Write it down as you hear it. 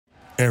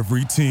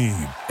Every team,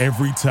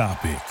 every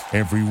topic,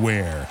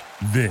 everywhere.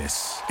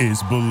 This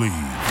is Believe.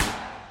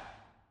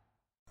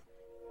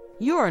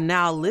 You are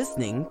now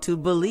listening to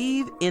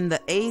Believe in the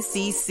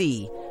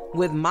ACC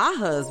with my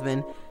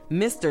husband,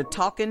 Mr.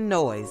 Talking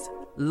Noise,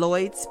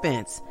 Lloyd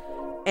Spence,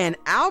 and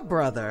our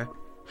brother,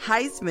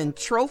 Heisman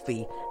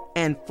Trophy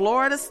and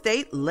Florida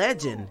State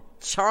legend,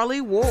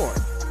 Charlie Ward.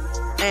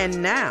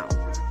 And now,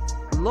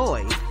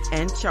 Lloyd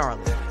and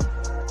Charlie.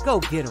 Go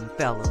get 'em,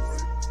 fellas.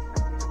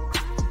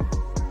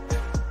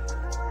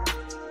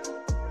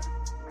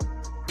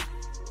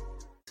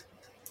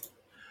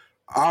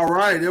 All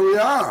right, there we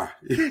are.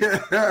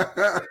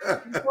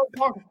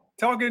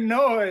 Talking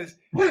Noise.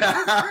 Well,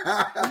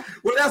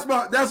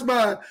 that's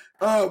my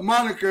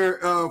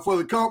moniker for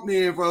the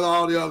company and for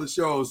all the other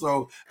shows.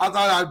 So I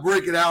thought I'd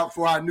break it out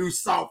for our new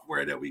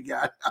software that we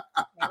got.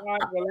 All right,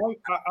 well,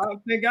 I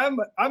think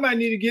I might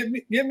need to get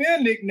me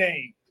a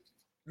nickname.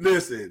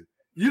 Listen,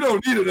 you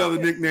don't need another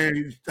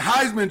nickname.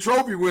 Heisman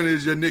Trophy winner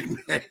is your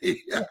nickname.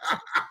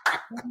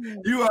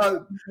 You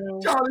are,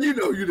 Charlie, you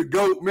know you the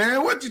GOAT,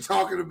 man. What you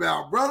talking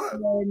about, brother?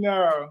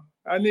 No.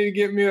 I need to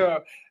get me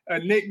a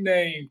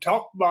nickname,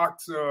 Talk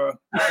Boxer.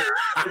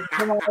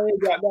 Come on, I already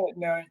got that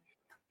now.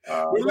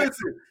 Well,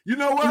 listen, you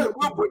know what?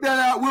 We'll put that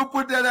out. We'll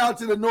put that out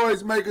to the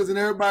noisemakers and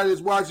everybody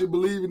that's watching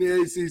Believe in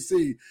the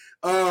ACC.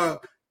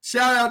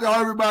 Shout out to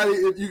everybody.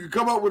 If you can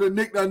come up with a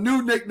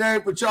new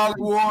nickname for Charlie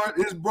Ward,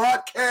 his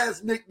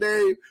broadcast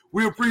nickname,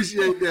 we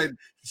appreciate that.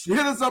 Hit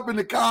us up in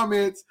the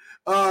comments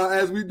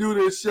as we do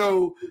this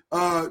show.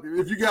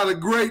 If you got a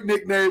great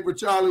nickname for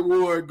Charlie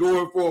Ward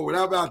going forward,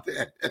 how about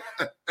that?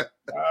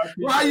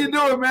 Well, how you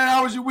doing, man?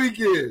 How was your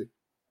weekend?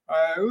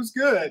 It was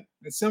good.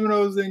 The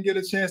Seminoles didn't get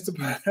a chance to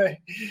play.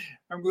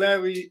 I'm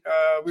glad we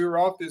were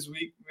off this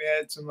week. We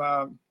had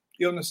some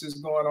illnesses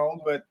going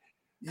on, but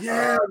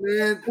yeah,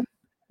 man.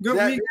 Good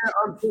week.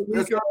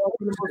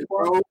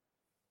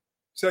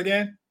 So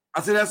again,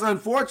 I said that's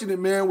unfortunate,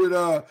 man. With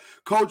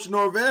Coach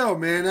Norvell,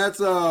 man,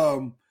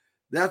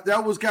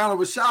 that was kind of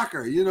a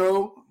shocker, you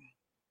know.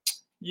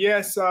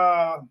 Yes,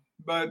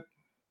 but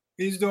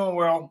he's doing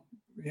well.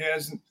 He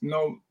has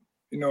no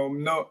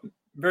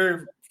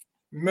very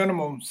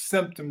minimum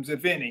symptoms,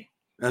 if any.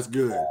 That's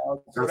good.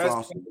 So that's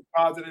awesome.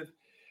 Positive.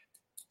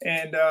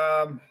 And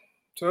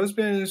so it's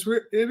been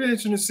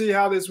interesting to see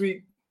how this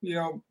week,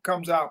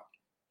 comes out.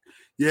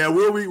 Yeah,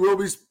 we'll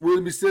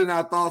be sending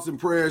our thoughts and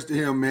prayers to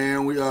him,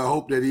 man. We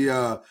hope that he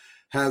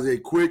has a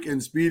quick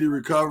and speedy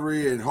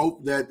recovery, and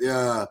hope that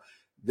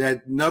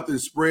that nothing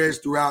spreads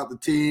throughout the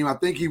team. I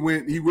think he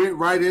went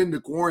right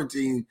into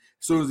quarantine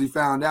as soon as he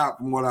found out,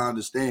 from what I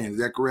understand. Is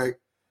that correct?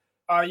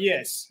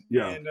 Yes.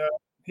 Yeah. And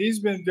he's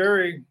been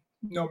very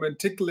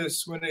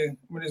meticulous when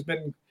it's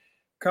been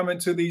coming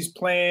to these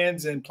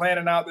plans and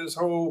planning out this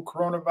whole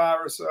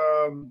coronavirus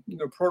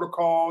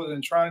protocols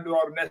and trying to do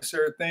all the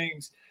necessary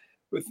things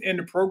within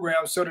the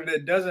program so that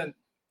it doesn't,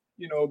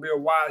 be a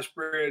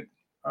widespread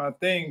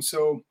thing.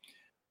 So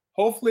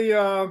hopefully,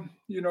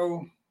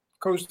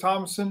 Coach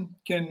Thomason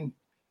can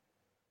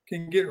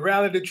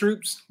rally the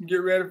troops,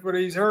 get ready for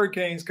these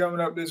hurricanes coming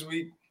up this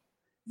week.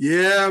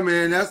 Yeah,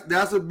 man,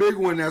 that's a big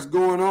one that's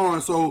going on.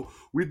 So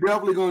we're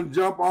definitely going to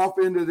jump off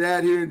into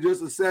that here in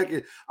just a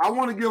second. I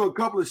want to give a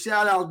couple of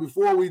shout outs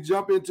before we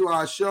jump into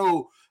our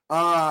show.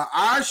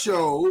 Our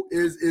show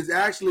is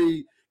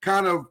actually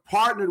kind of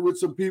partnered with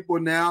some people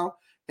now,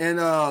 and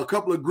a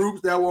couple of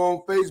groups that were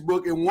on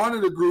Facebook. And one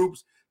of the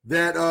groups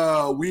that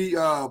we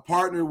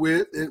partnered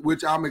with,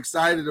 which I'm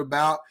excited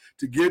about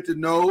to get to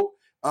know,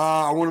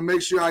 I want to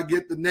make sure I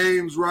get the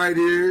names right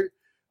here,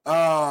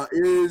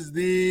 is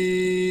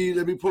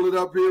let me pull it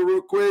up here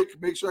real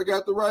quick, make sure I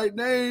got the right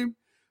name.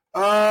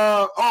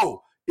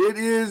 It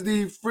is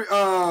the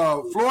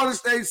Florida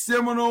State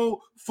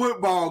Seminole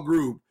Football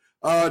Group.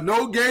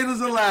 No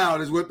Gators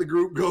allowed is what the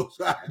group goes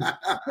by.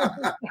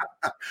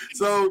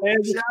 So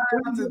shout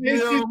out to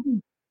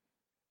them.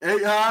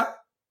 Hey,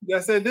 I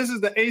said this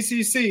is the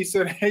ACC,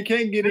 so they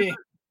can't get in.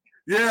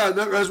 Yeah,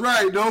 that's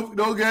right.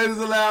 No Gators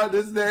allowed.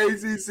 This is the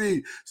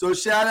ACC. So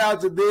shout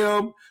out to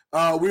them.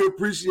 We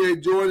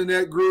appreciate joining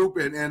that group,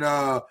 and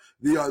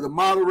the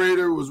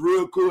moderator was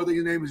real cool. I think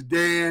his name is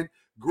Dan.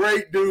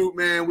 Great dude,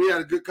 man. We had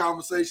a good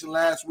conversation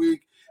last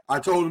week. I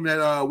told him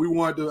that we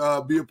wanted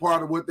to be a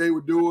part of what they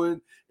were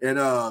doing, and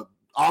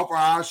offer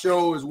our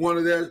show as one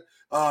of their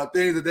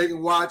things that they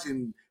can watch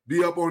and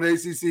be up on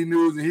ACC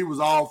News, and he was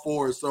all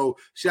for it. So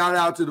shout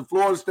out to the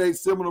Florida State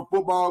Seminole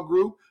Football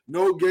Group.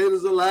 No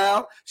Gators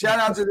allowed. Shout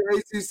out to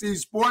the ACC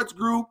Sports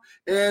Group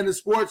and the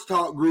Sports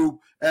Talk Group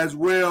as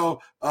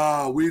well.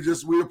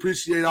 We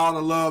appreciate all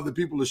the love that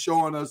people are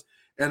showing us,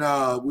 and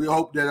we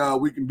hope that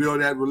we can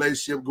build that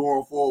relationship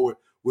going forward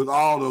with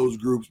all those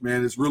groups,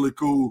 man. It's really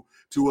cool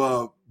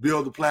to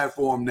build the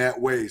platform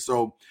that way.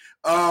 So,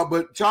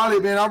 but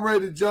Charlie, man, I'm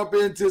ready to jump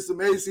into some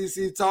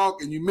ACC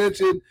talk. And you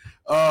mentioned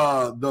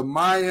the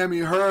Miami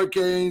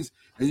Hurricanes,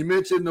 and you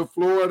mentioned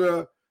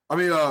Louisville.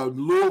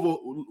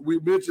 We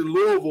mentioned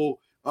Louisville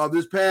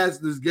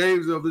this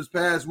games of this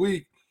past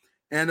week.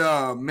 And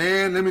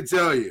man, let me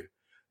tell you,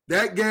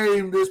 that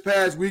game this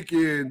past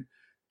weekend,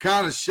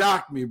 kind of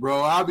shocked me,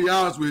 bro. I'll be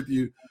honest with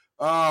you.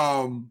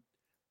 I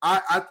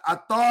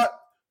thought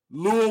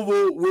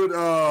Louisville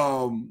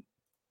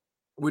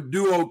would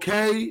do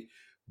okay,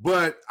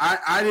 but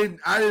I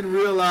didn't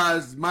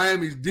realize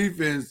Miami's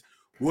defense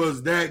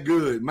was that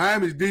good.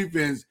 Miami's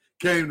defense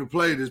came to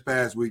play this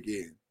past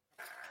weekend.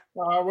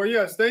 Well,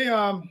 yes, they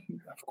of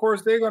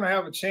course they're going to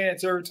have a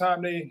chance every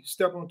time they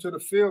step onto the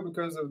field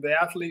because of the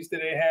athletes that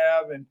they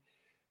have, and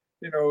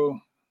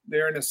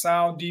they're in a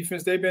sound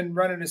defense. They've been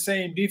running the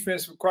same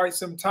defense for quite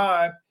some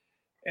time,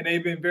 and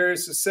they've been very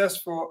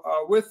successful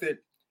with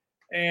it.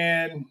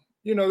 And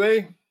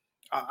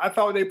I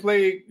thought they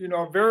played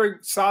a very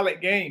solid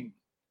game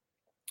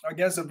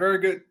against a very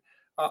good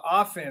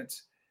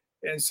offense,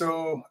 and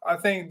so I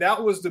think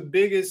that was the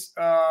biggest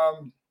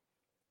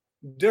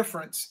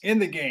difference in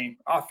the game.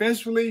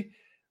 Offensively,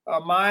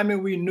 Miami,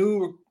 we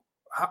knew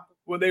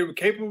what they were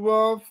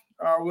capable of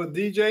with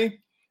DJ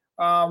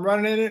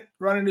running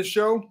the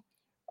show.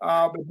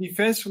 But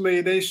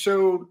defensively, they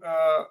showed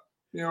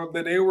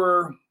that they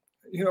were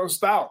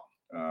stout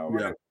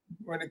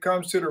when it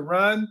comes to the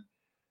run,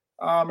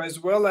 as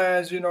well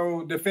as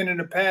defending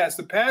the pass.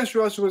 The pass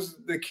rush was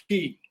the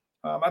key.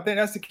 I think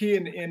that's the key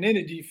in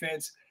any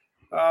defense.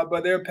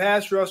 But their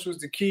pass rush was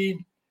the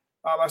key.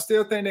 I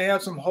still think they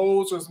have some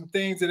holes or some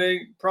things that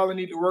they probably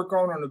need to work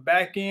on the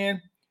back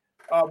end.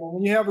 But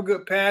when you have a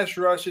good pass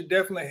rush, it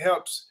definitely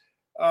helps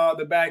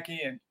the back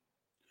end.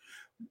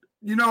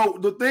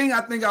 The thing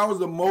I think I was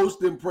the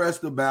most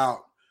impressed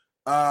about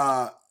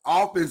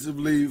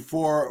offensively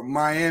for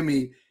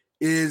Miami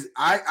is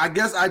I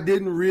guess I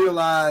didn't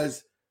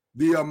realize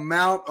the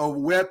amount of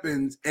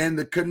weapons and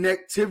the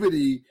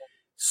connectivity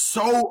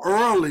so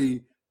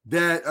early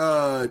that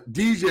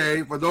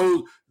DJ, for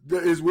those,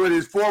 is what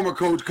his former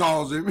coach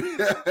calls him,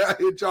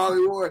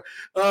 Charlie Ward.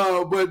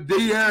 But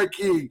D'Eriq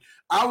King,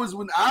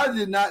 I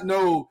did not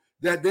know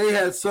that they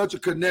had such a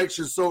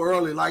connection so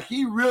early. Like,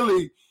 he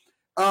really,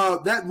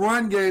 that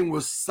run game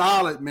was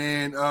solid,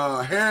 man.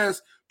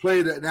 Harris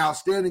played an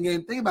outstanding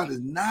game. Think about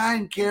his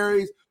 9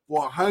 carries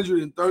for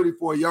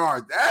 134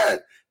 yards.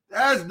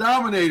 That's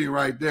dominating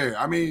right there.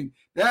 I mean,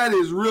 that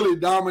is really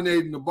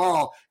dominating the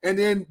ball. And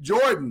then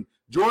Jordan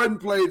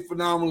played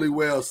phenomenally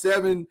well.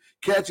 7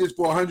 catches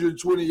for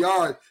 120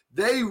 yards.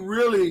 They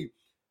really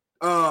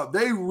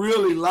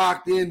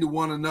locked into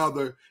one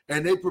another,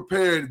 and they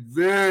prepared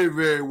very,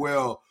 very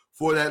well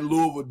for that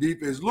Louisville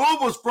defense.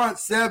 Louisville's front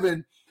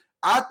 7,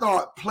 I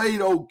thought,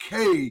 played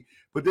okay,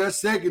 but their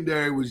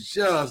secondary was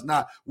just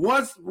not.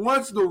 Once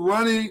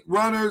the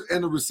runners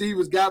and the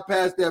receivers got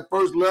past that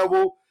first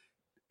level,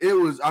 it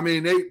was, I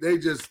mean,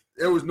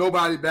 there was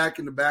nobody back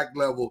in the back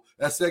level,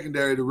 that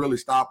secondary, to really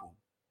stop them.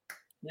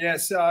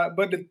 Yes,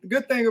 but the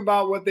good thing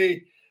about what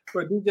DJ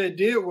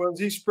did was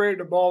he spread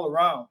the ball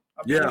around.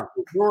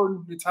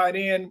 Jordan, the tight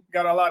end,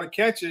 got a lot of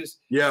catches.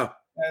 Yeah,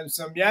 and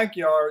some yak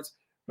yards,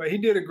 but he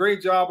did a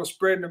great job of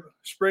spreading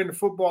the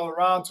football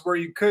around to where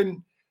you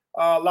couldn't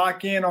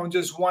lock in on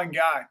just one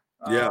guy.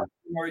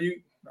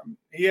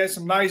 He had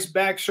some nice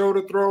back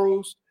shoulder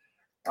throws.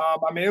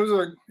 I mean,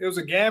 it was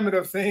a gamut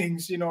of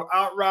things.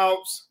 Out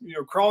routes,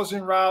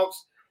 crossing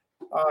routes,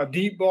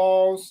 deep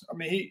balls. I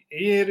mean, he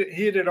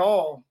hit it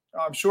all.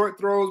 Short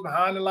throws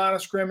behind the line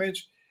of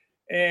scrimmage.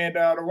 And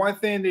the one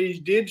thing that he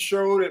did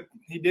show that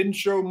he didn't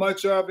show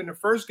much of in the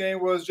first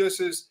game was just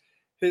his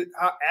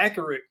how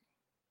accurate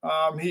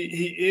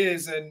he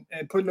is and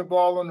putting the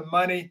ball on the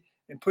money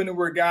and putting it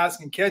where guys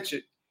can catch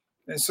it.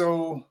 And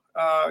so,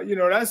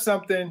 that's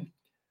something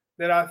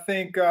that I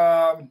think,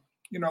 a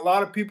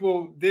lot of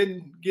people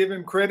didn't give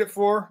him credit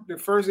for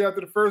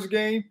after the first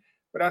game.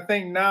 But I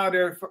think now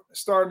they're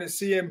starting to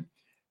see him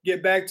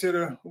get back to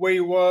the way he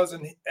was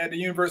at the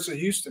University of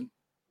Houston.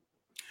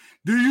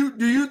 Do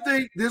you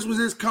think this was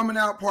his coming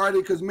out party?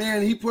 Because,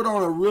 man, he put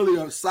on a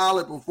really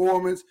solid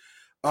performance.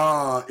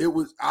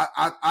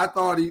 I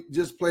thought he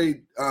just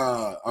played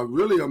a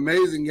really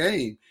amazing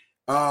game.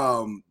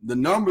 The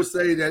numbers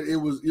say that it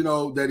was,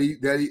 that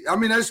he. I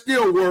mean, there's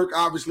still work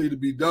obviously to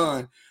be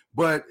done,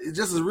 but it's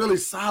just a really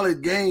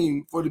solid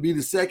game to be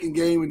the second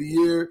game of the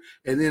year.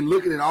 And then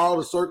looking at all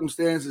the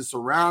circumstances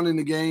surrounding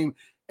the game,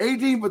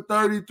 18 for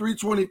 30,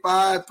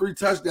 325, 3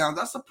 touchdowns.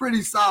 That's a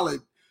pretty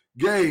solid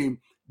game.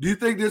 Do you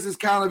think this is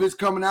kind of his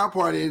coming out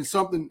party and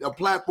a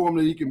platform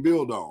that he can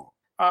build on?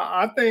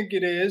 I think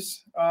it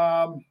is.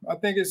 I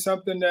think it's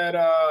something that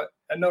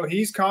I know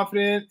he's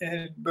confident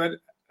in, but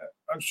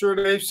I'm sure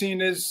they've seen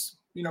this,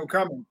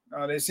 coming.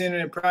 They've seen it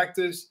in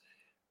practice.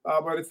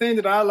 But the thing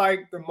that I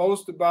liked the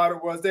most about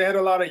it was they had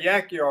a lot of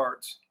yak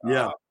yards.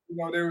 Yeah.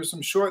 There were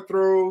some short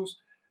throws.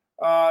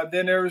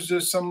 Then there was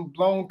just some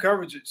blown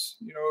coverages,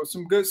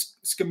 some good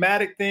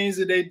schematic things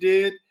that they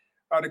did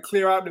to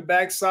clear out the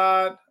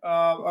backside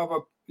of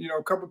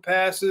a couple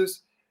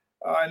passes,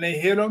 and they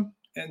hit them.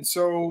 And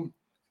so,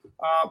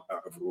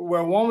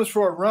 one was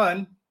for a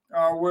run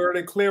where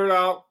they cleared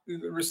out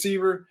the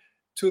receiver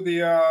to the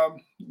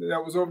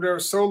that was over there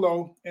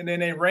solo, and then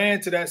they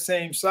ran to that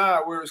same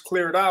side where it was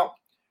cleared out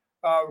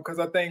because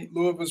I think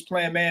Louisville was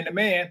playing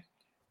man-to-man.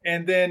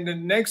 And then the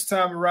next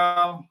time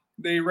around,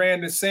 they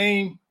ran the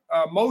same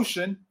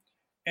motion,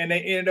 and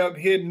they ended up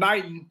hitting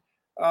Knighton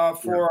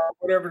for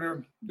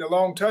whatever the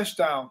long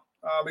touchdown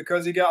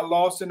because he got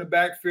lost in the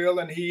backfield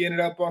and he ended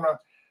up on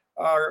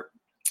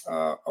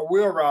a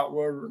wheel route,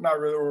 well, not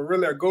really, or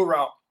really a go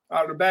route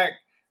out of the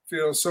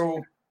backfield.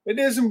 So it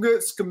did some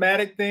good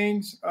schematic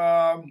things,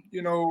 some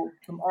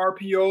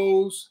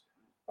RPOs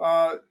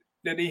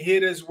that he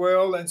hit as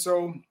well. And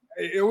so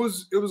it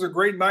was a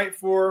great night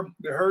for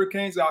the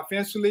Hurricanes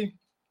offensively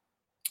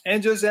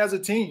and just as a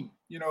team.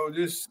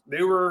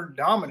 They were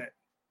dominant.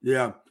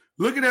 Yeah.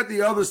 Looking at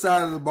the other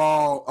side of the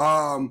ball,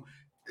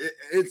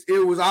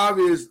 it was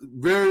obvious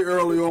very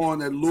early on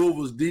that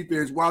Louisville's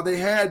defense, while they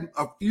had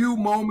a few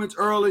moments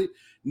early,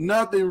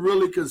 nothing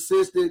really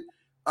consistent.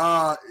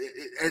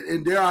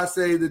 And dare I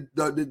say that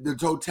the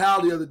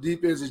totality of the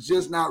defense is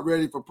just not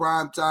ready for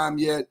prime time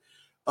yet.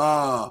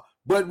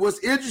 But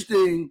what's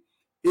interesting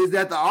is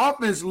that the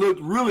offense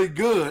looked really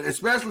good,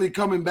 especially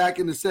coming back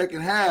in the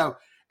second half.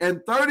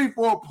 And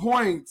 34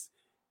 points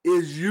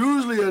is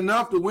usually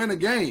enough to win a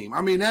game.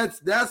 I mean,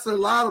 that's a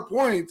lot of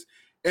points.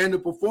 And the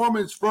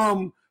performance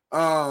from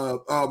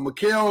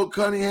Mikael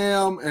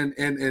Cunningham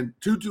and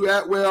Tutu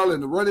Atwell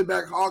and the running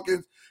back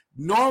Hawkins,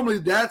 normally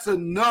that's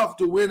enough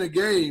to win a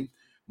game.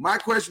 My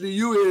question to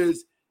you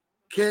is,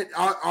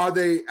 are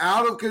they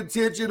out of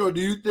contention, or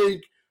do you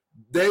think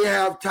they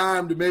have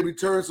time to maybe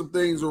turn some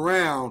things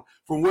around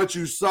from what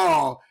you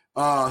saw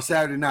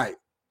Saturday night?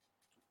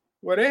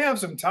 Well, they have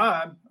some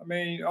time. I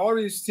mean, all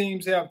these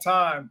teams have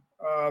time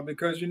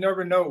because you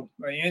never know.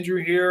 An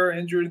injury here,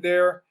 injury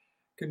there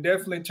can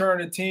definitely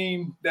turn a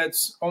team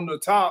that's on the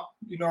top,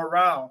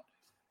 around.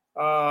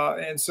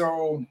 And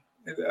so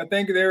I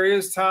think there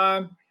is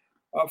time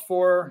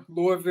for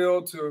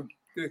Louisville to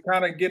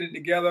kind of get it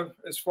together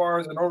as far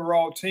as an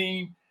overall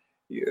team.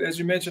 As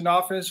you mentioned,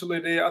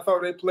 offensively, I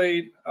thought they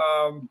played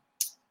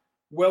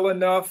well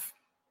enough,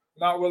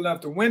 not well enough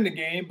to win the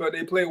game, but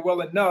they played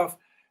well enough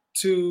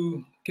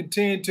to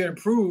continue to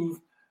improve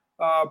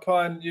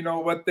upon,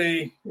 what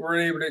they were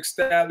able to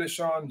establish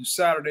on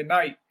Saturday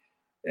night.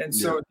 And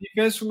so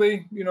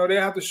defensively, they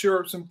have to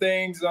shore up some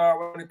things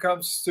when it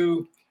comes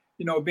to,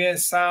 being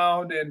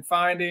sound and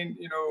finding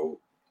the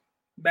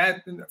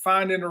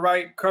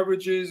right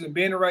coverages and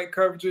being the right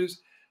coverages.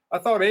 I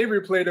thought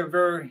Avery played a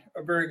very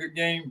good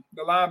game,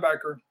 the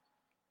linebacker.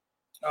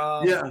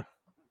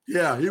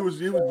 He was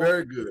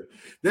very good.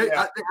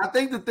 I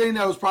think the thing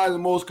that was probably the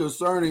most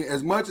concerning,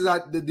 as much as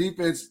the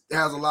defense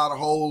has a lot of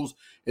holes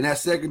and that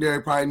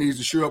secondary probably needs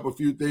to shore up a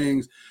few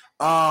things,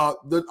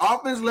 the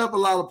offense left a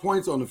lot of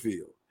points on the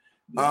field,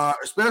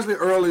 especially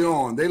early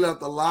on. They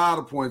left a lot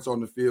of points on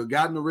the field,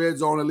 got in the red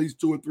zone at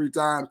least 2 or 3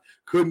 times,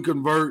 couldn't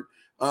convert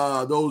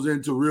those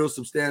into real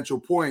substantial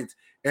points.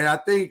 And I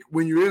think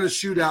when you're in a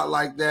shootout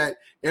like that,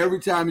 every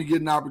time you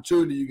get an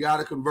opportunity, you got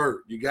to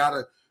convert. You got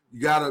to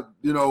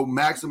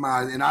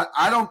maximize. And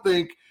I don't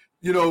think,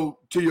 to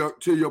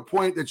your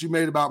point that you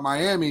made about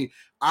Miami,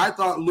 I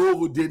thought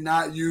Louisville did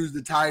not use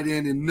the tight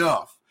end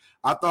enough.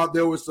 I thought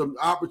there was some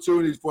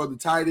opportunities for the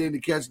tight end to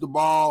catch the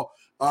ball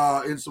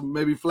in some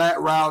maybe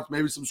flat routes,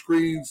 maybe some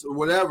screens or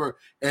whatever,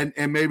 and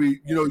maybe,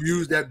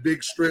 use that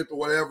big strength or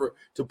whatever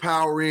to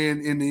power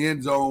in the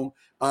end zone,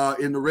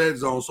 in the red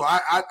zone. So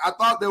I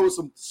thought there was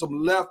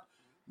some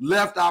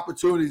left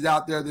opportunities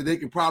out there that they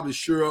can probably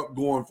shore up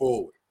going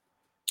forward.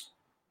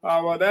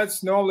 Well,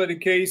 that's normally the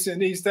case in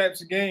these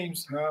types of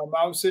games.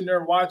 I was sitting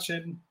there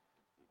watching,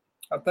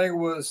 I think it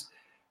was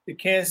the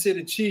Kansas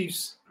City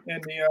Chiefs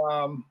and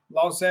the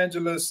Los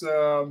Angeles,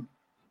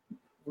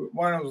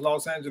 one of them was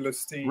Los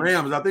Angeles team.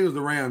 Rams, I think it was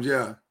the Rams,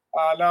 yeah.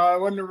 No,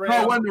 it wasn't the Rams.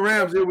 No, it wasn't the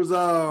Rams. It was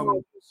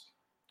the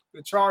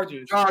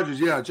Chargers. Chargers,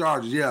 yeah.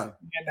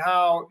 And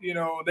how,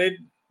 they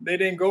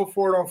didn't go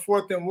for it on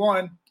 4th and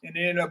 1, and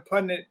they ended up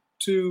putting it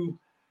to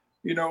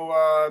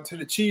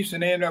the Chiefs,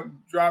 and they ended up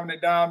driving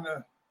it down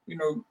to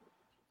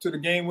the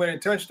game-winning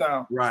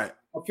touchdown. Right.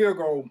 A field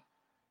goal.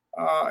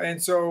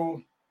 And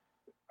so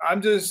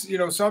I'm just,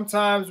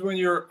 sometimes when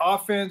the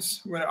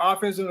offense on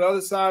the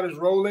other side is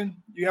rolling,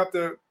 you have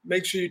to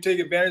make sure you take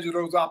advantage of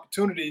those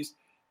opportunities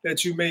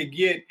that you may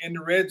get in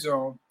the red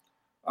zone,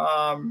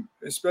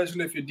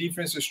 especially if your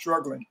defense is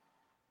struggling.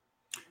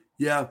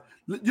 Yeah.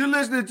 You're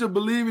listening to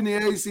Believe in the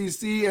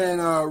ACC,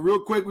 and real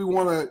quick, we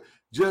want to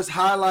just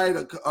highlight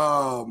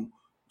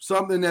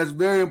something that's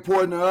very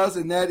important to us,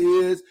 and that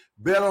is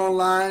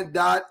betonline.ag.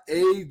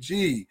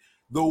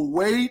 The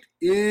wait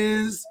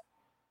is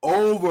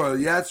over.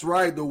 That's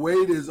right. The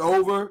wait is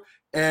over.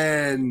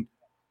 And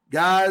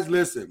guys,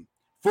 listen,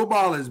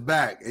 football is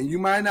back, and you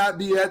might not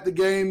be at the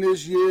game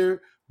this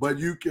year, but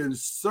you can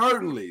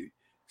certainly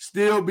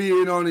still be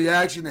in on the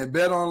action at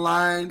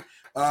BetOnline.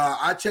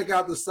 I check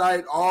out the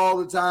site all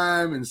the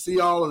time and see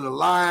all of the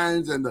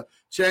lines and the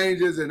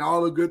changes and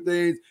all the good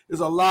things. There's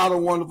a lot of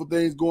wonderful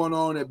things going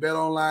on at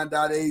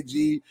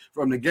betonline.ag,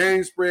 from the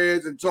game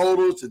spreads and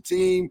totals to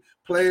team,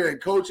 player,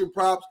 and coaching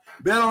props.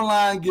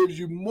 BetOnline gives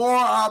you more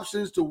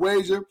options to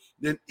wager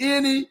than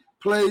any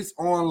place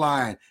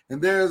online. And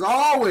there's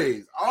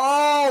always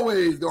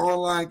the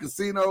online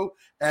casino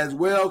as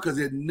well, because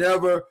it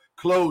never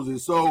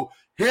closes. So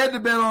head to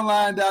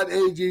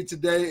betonline.ag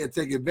today and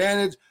take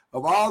advantage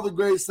of all the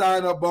great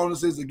sign-up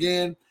bonuses.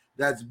 Again,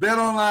 that's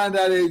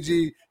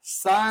betonline.ag.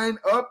 Sign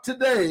up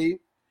today,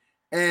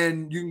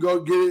 and you can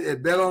go get it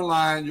at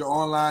BetOnline, your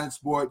online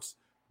sports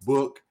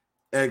book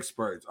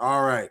experts.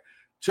 All right.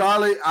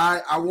 Charlie,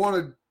 I want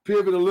to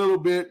pivot a little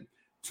bit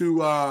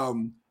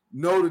to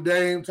Notre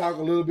Dame, talk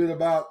a little bit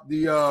about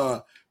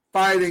the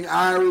Fighting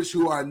Irish,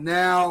 who are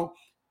now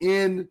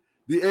in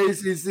the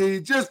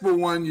ACC just for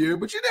 1 year,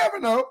 but you never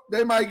know.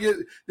 They might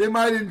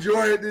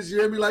enjoy it this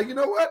year and be like, you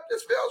know what,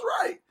 this feels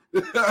right.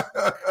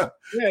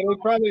 Yeah,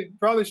 they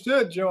probably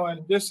should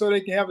join just so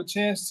they can have a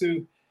chance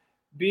to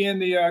be in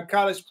the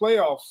college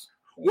playoffs.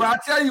 Well, I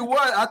tell you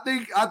what, I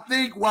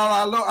think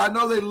while I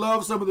know they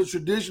love some of the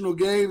traditional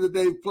games that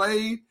they've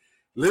played.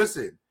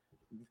 Listen,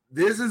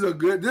 this is as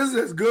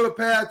good a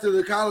path to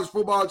the college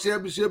football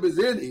championship as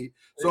any.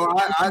 So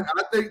I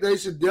think they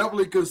should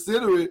definitely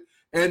consider it,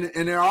 and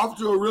they're off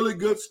to a really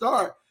good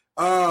start.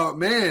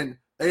 Man,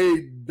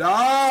 a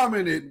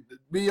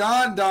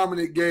beyond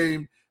dominant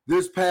game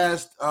this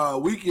past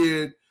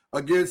weekend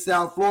against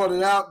South Florida.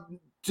 Now,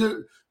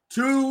 to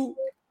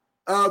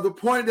the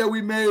point that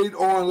we made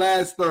on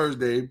last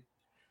Thursday,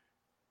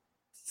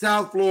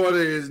 South Florida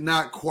is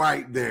not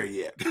quite there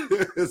yet.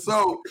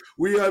 So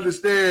we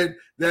understand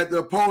that the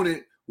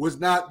opponent was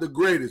not the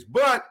greatest.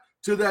 But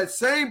to that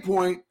same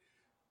point,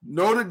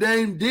 Notre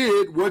Dame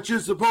did what you're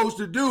supposed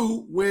to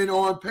do when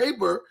on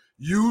paper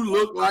you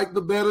look like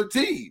the better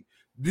team.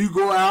 You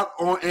go out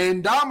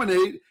and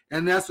dominate,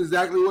 and that's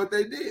exactly what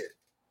they did.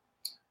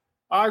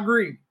 I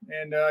agree.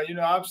 And,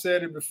 I've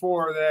said it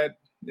before that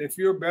if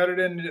you're better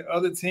than the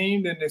other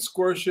team, then the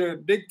score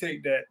should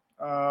dictate that.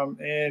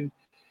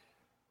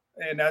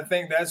 And I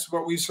think that's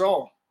what we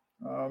saw.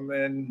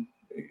 And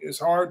it's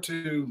hard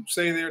to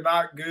say they're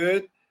not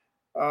good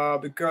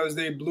because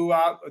they blew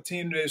out a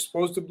team they're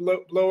supposed to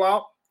blow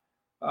out.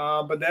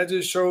 But that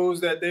just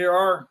shows that they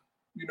are,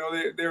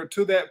 they're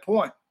to that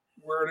point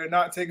where they're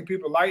not taking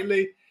people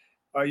lightly.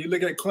 You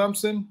look at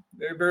Clemson,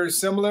 they're very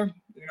similar.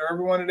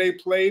 Everyone that they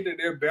played that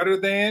they're better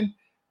than,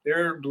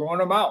 they're blowing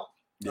them out.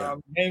 Yeah.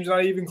 Game's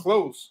not even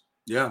close.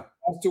 Yeah.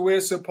 That's the way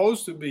it's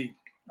supposed to be.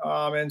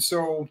 And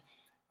so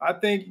I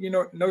think,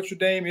 Notre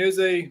Dame is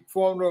a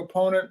formidable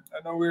opponent.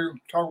 I know we're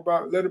talking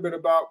about a little bit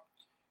about,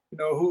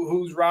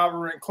 who's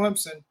rivaling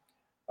Clemson.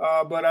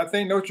 But I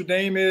think Notre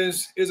Dame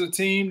is a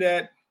team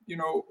that,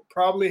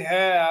 probably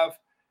have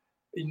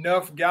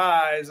enough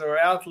guys or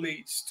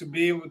athletes to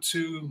be able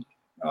to,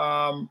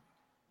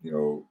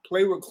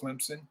 play with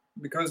Clemson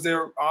because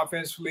they're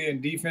offensively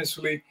and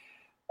defensively,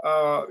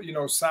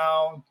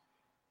 sound.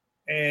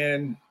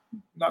 And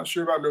not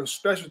sure about those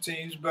special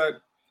teams,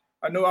 but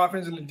I know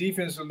offensively and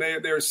defensively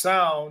they're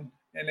sound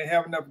and they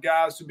have enough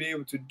guys to be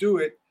able to do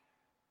it.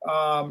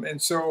 And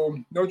so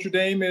Notre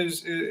Dame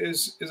is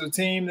a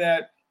team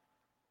that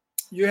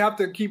you have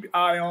to keep an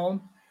eye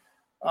on.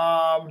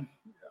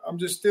 I'm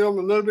just still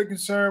a little bit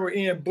concerned with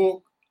Ian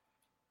Book.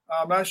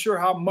 I'm not sure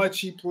how much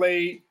he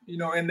played,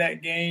 in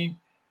that game.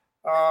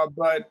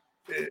 But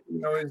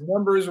his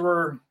numbers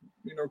were,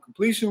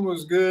 completion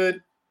was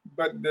good,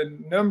 but the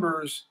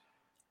numbers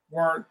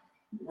weren't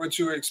what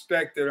you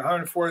expected,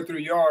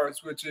 143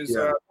 yards, which is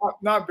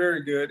not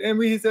very good. And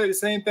we said the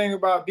same thing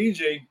about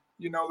DJ,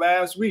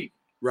 last week.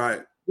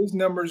 Right. His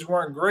numbers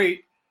weren't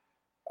great,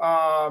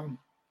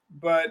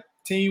 but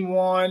team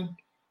won.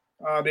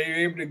 They were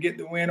able to get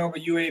the win over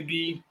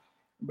UAB.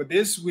 But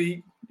this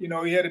week,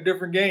 he had a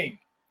different game.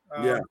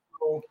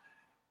 So,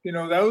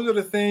 those are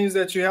the things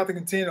that you have to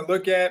continue to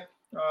look at.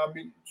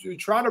 You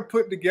try to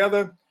put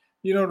together,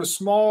 the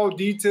small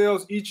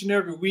details each and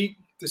every week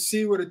to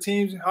see what the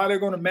teams, how they're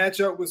going to match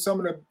up with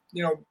some of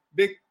the,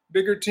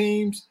 bigger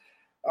teams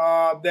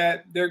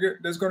that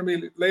there's going to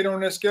be later on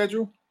their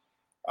schedule.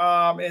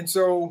 And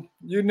so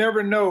you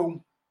never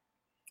know,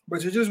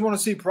 but you just want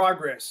to see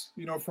progress,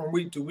 from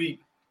week to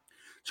week.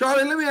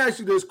 Charlie, let me ask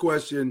you this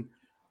question.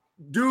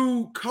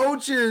 Do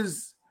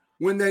coaches,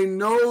 when they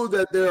know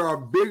that there are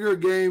bigger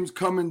games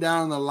coming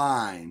down the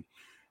line,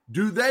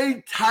 do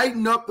they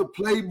tighten up the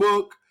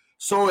playbook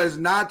so as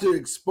not to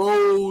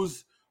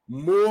expose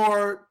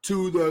more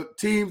to the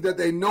teams that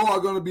they know are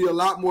going to be a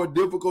lot more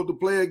difficult to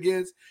play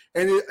against?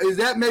 And is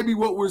that maybe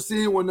what we're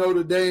seeing with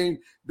Notre Dame?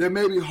 They're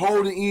maybe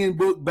holding Ian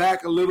Book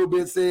back a little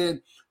bit,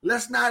 saying,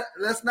 let's not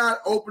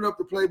open up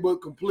the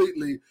playbook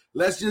completely.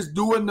 Let's just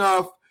do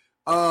enough,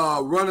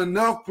 run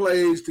enough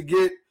plays to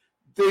get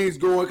things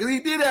going. Because he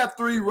did have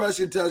 3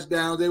 rushing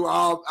touchdowns. They were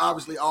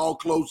obviously all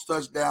close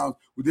touchdowns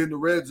within the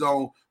red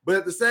zone. But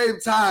at the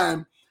same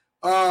time,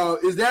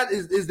 is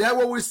that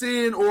what we're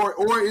seeing,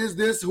 or is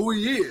this who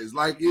he is?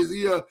 Like, is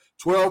he a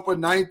 12 for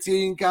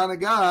 19 kind of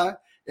guy,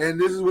 and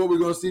this is what we're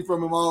going to see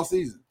from him all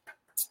season?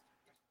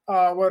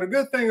 Well, the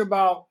good thing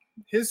about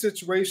his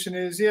situation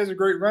is he has a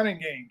great running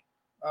game.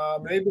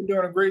 They've been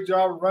doing a great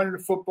job of running the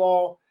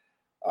football,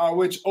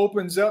 which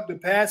opens up the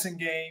passing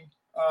game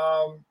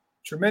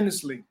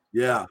tremendously.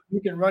 Yeah. You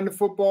can run the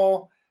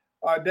football,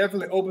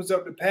 definitely opens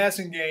up the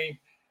passing game.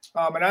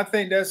 And I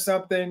think that's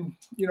something,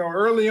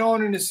 early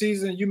on in the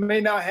season, you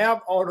may not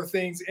have all the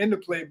things in the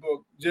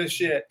playbook just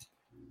yet.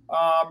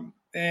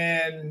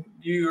 And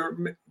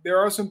there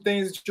are some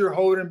things that you're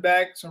holding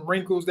back, some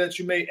wrinkles that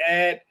you may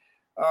add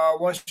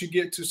once you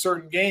get to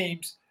certain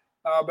games.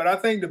 But I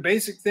think the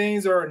basic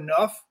things are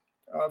enough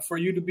for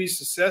you to be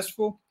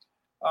successful.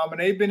 And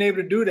they've been able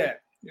to do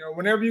that.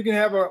 Whenever you can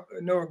have a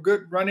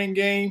good running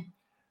game,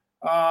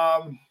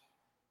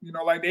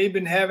 like they've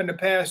been having the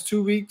past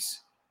 2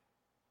 weeks,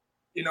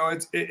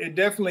 it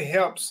definitely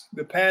helps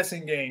the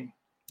passing game.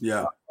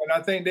 Yeah. And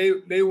I think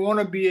they want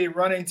to be a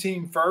running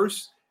team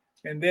first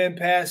and then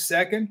pass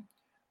second.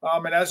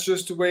 And that's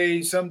just the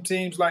way some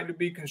teams like to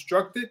be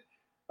constructed.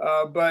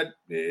 But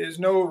there's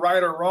no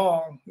right or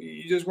wrong.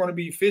 You just want to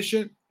be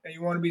efficient and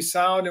you want to be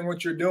sound in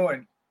what you're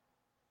doing.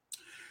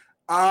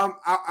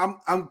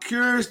 I'm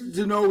curious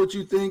to know what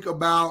you think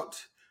about.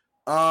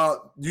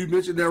 You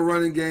mentioned their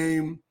running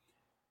game.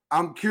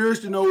 I'm curious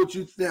to know what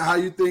how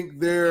you think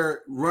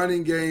their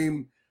running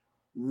game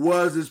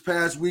was this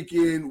past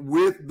weekend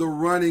with the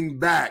running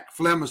back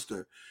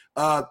Flemister.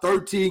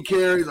 13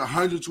 carries,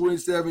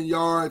 127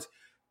 yards.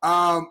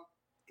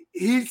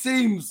 He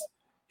seems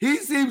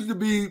to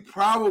be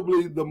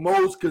probably the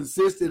most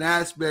consistent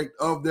aspect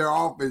of their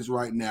offense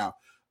right now.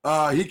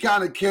 He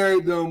kind of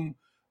carried them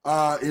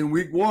in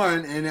week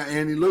 1,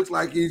 and he looks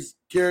like he's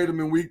carried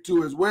them in week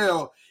 2 as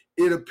well.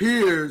 It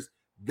appears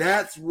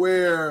that's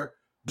where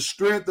the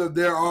strength of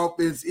their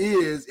offense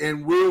is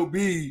and will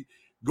be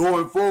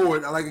going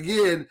forward. Like,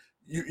 again,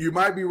 you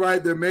might be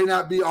right. There may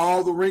not be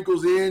all the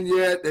wrinkles in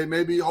yet. They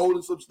may be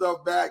holding some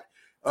stuff back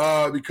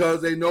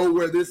because they know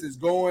where this is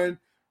going.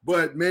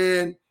 But,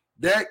 man,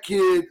 that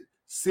kid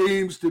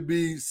seems to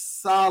be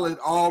solid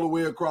all the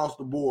way across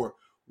the board.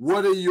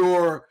 What are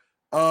your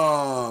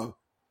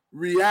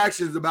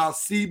reactions about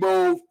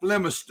C'Bo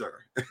Flemister?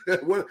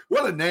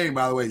 what a name,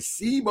 by the way,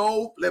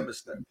 C'Bo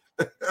Flemister.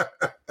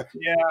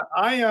 Yeah,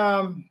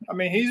 I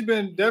mean, he's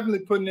been definitely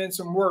putting in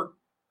some work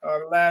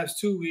the last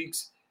 2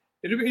 weeks.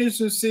 It'll be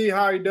interesting to see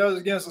how he does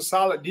against a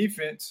solid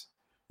defense.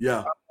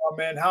 Yeah,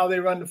 and how they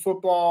run the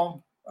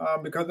football,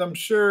 because I'm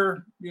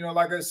sure,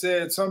 like I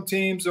said, some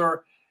teams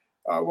are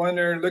when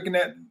they're looking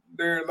at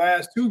their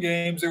last 2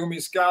 games, they're going to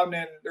be scouting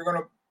and they're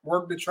going to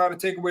work to try to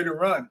take away the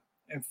run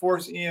and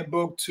force Ian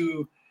Book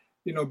to,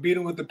 beat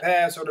them with the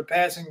pass or the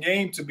passing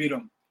game to beat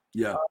them.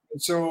 Yeah.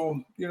 And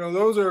so,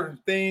 those are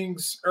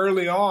things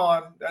early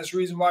on. That's the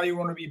reason why you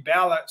want to be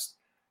balanced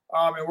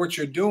in what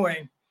you're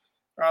doing,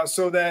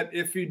 so that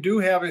if you do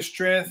have a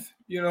strength,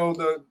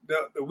 the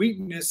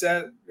weakness,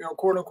 that,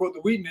 quote unquote,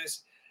 the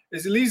weakness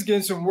is at least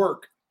getting some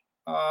work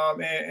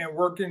and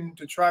working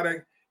to try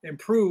to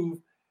improve.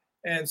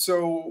 And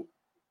so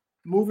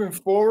moving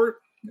forward,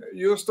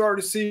 you'll start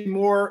to see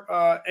more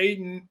 8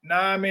 and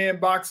 9 man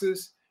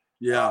boxes.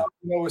 Yeah.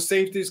 With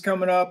safeties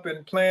coming up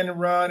and playing the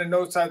run and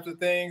those types of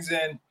things.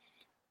 And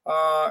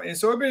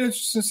so it'll be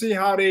interesting to see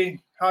how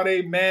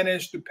they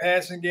manage the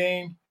passing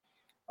game.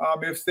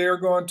 If they're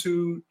going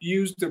to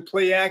use the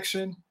play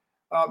action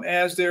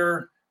as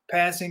their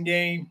passing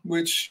game,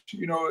 which,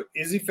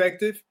 is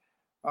effective.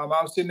 I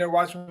was sitting there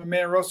watching my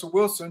man Russell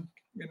Wilson,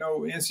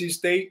 NC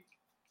State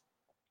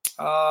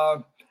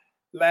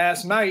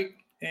last night,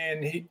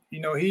 and he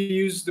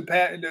used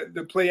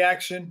the play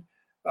action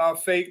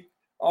fake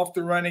off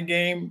the running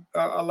game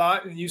a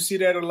lot, and you see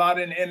that a lot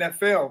in the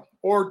NFL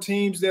or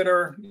teams that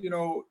are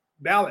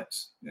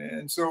balanced.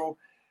 And so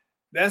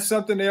that's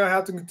something they'll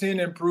have to continue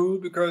to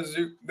improve because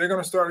they're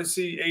going to start to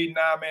see 8 and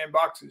 9 man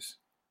boxes.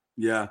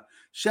 Yeah.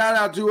 Shout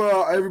out to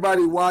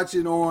everybody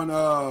watching on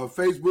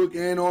Facebook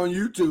and on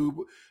YouTube.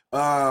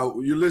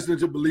 You're listening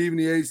to Believe in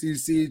the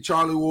ACC.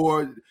 Charlie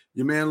Ward,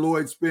 your man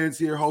Lloyd Spence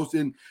here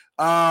hosting.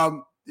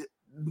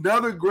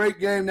 Another great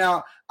game.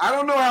 Now, I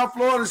don't know how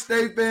Florida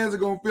State fans are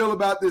going to feel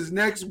about this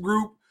next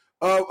group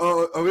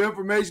of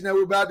information that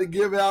we're about to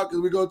give out,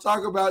 because we're going to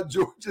talk about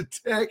Georgia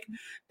Tech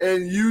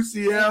and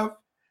UCF.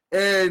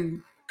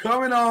 And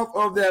coming off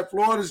of that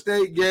Florida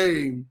State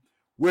game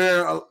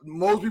where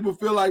most people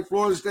feel like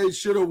Florida State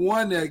should have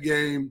won that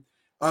game,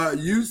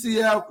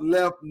 UCF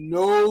left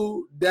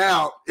no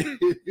doubt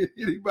in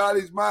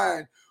anybody's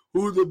mind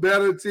who the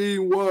better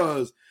team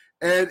was.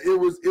 And it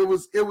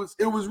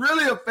was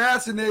really a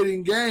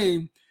fascinating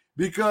game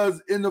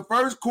because in the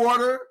first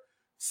quarter,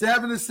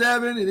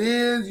 7-7, it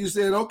ends. You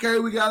said, okay,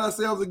 we got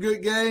ourselves a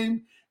good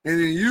game. And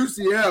then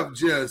UCF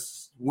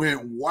just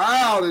went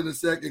wild in the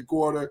second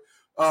quarter,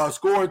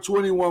 scoring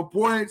 21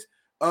 points.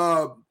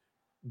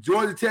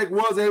 Georgia Tech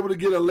was able to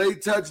get a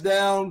late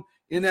touchdown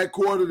in that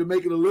quarter to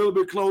make it a little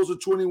bit closer,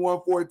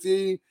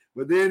 21-14.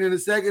 But then in the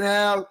second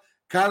half,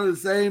 kind of the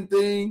same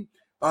thing.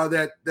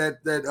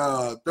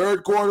 That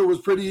third quarter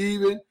was pretty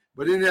even,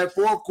 but in that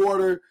fourth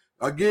quarter,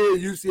 again,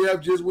 UCF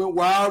just went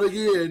wild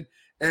again.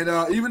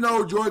 And even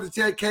though Georgia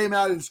Tech came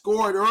out and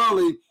scored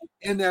early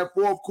in that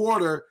fourth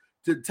quarter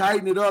to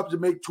tighten it up to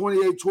make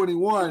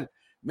 28-21,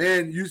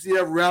 man,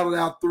 UCF rattled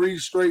out 3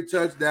 straight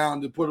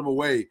touchdowns to put them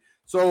away.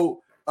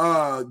 So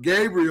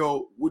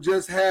Gabriel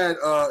just had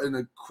an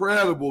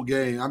incredible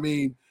game. I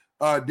mean,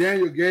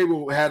 Daniel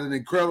Gabriel had an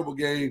incredible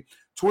game.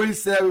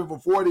 27 for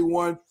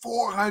 41,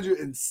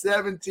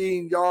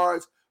 417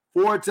 yards,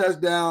 4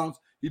 touchdowns.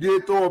 He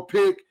did throw a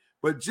pick,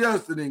 but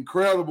just an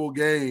incredible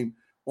game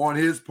on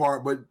his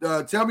part. But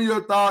tell me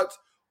your thoughts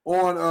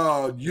on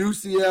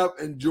UCF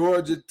and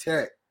Georgia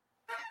Tech.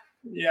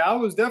 Yeah, I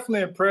was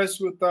definitely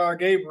impressed with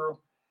Gabriel.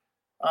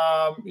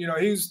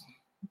 He's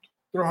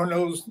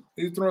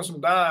throwing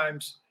some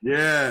dimes.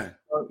 Yeah.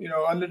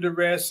 Under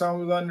duress, some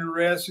was under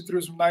duress. He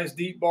threw some nice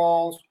deep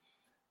balls.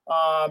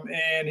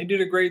 And he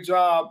did a great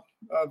job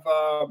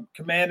of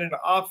commanding the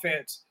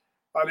offense.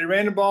 They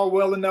ran the ball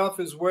well enough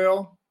as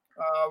well.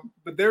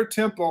 But their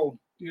tempo,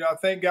 I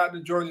think got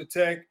to Georgia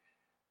Tech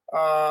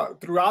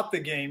throughout the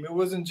game. It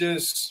wasn't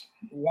just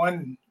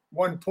one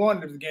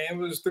point of the game. It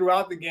was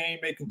throughout the game.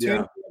 They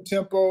continued the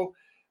tempo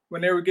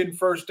when they were getting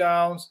first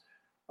downs.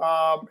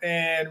 I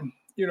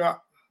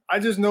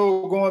just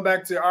know going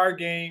back to our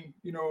game,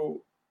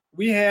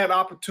 we had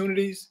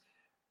opportunities.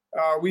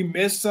 We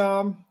missed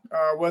some,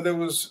 whether it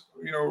was,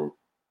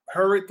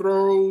 hurried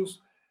throws,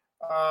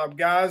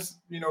 guys,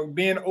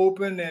 being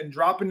open and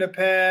dropping the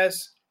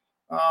pass,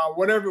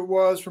 whatever it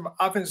was from an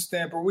offensive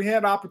standpoint. We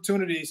had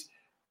opportunities.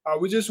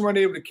 We just weren't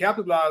able to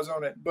capitalize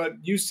on it.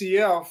 But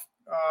UCF,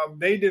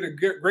 they did a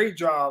great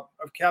job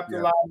of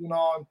capitalizing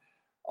on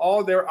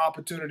all their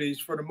opportunities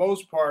for the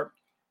most part.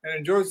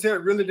 And Georgia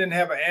Tech really didn't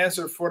have an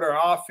answer for their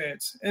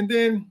offense. And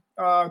then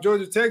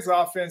Georgia Tech's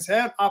offense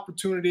had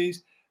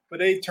opportunities, but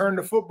they turned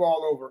the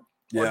football over.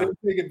 Or they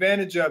take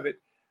advantage of it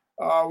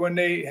when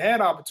they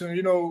had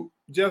opportunity.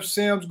 Jeff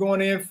Sims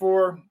going in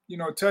for,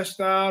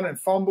 touchdown and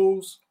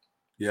fumbles.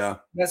 Yeah.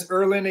 That's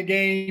early in the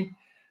game.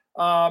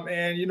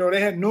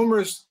 They had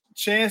numerous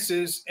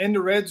chances in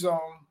the red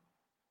zone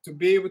to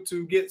be able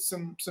to get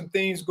some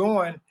things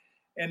going,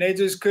 and they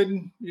just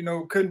couldn't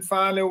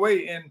find their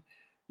way. And,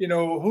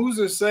 who's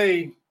to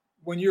say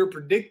when you're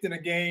predicting a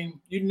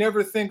game, you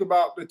never think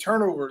about the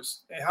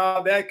turnovers and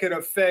how that could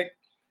affect,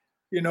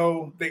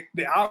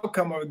 the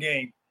outcome of a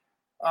game.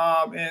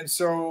 And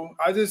so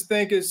I just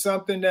think it's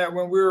something that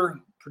when we're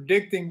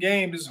predicting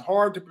games, it's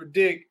hard to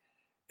predict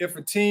if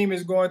a team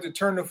is going to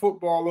turn the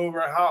football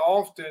over and how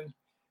often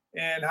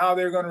and how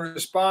they're going to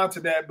respond to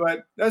that.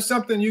 But that's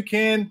something you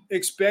can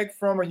expect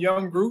from a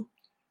young group.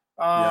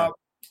 I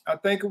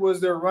think it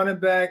was their running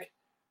back,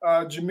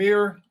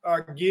 Jahmyr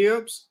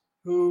Gibbs,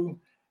 who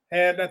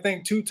had, I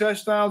think, 2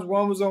 touchdowns.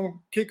 One was on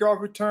kickoff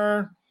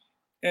return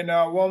and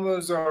one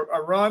was a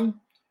run.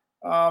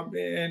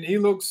 And he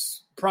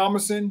looks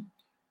promising,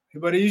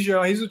 but he's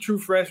young. He's a true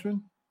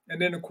freshman. And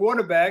then the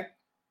quarterback,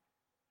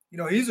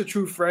 he's a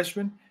true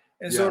freshman.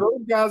 And so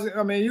those guys,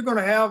 you're going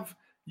to have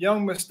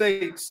young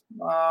mistakes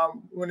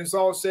when it's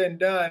all said and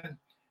done.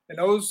 And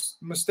those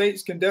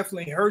mistakes can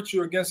definitely hurt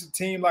you against a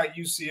team like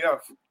UCF.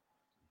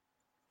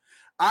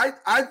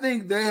 I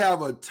think they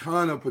have a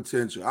ton of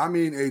potential.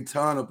 A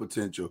ton of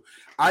potential.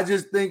 I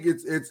just think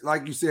it's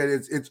like you said,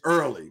 it's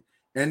early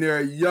and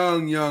they're a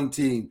young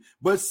team.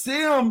 But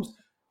Sims,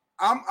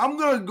 I'm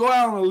going to go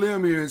out on a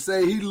limb here and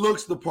say he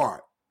looks the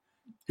part.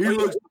 He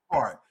looks the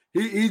part.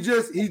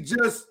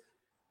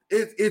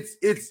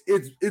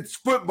 It's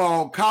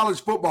football,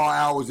 college football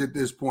hours at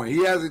this point.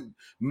 He hasn't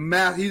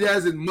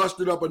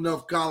mustered up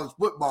enough college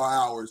football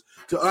hours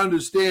to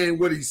understand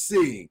what he's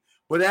seeing.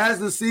 But as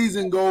the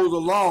season goes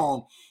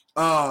along,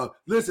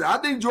 listen, I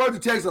think Georgia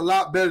Tech's a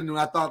lot better than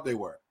I thought they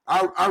were.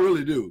 I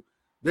really do.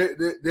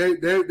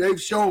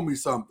 They've shown me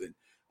something.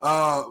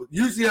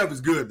 UCF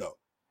is good though.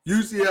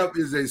 UCF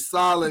is a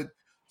solid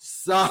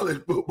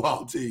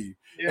football team.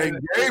 Yeah. And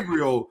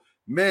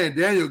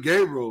Daniel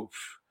Gabriel,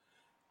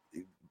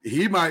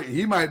 he might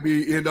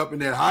end up in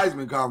that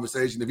Heisman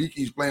conversation if he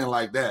keeps playing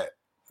like that.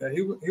 Yeah,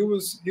 he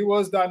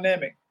was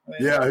dynamic.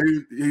 Yeah,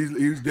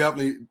 he's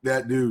definitely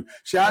that dude.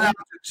 Shout out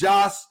to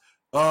Josh,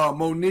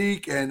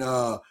 Monique, and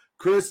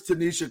Chris,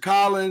 Tanisha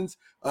Collins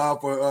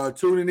for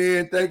tuning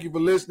in. Thank you for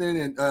listening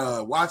and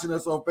watching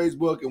us on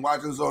Facebook and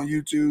watching us on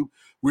YouTube.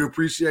 We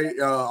appreciate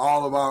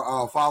all of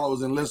our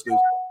followers and listeners.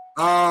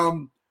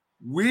 I'm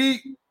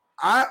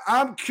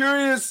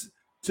curious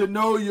to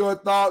know your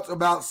thoughts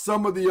about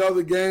some of the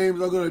other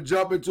games. I'm going to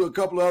jump into a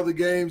couple of other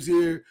games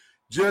here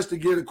just to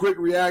get a quick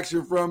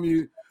reaction from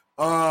you.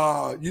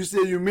 You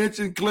said you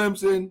mentioned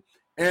Clemson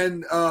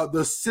and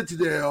the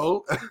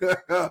Citadel,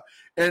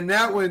 and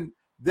that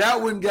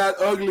one got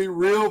ugly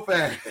real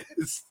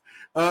fast.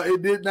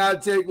 It did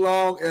not take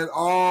long at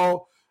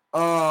all.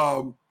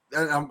 And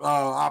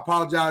I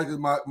apologize because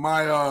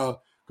my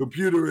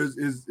computer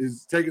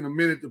is taking a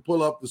minute to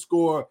pull up the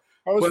score.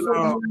 It was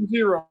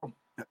 49-0.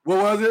 What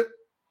was it?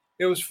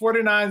 It was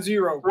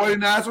 49-0. 49.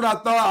 That's what I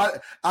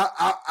thought.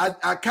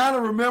 I kind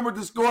of remembered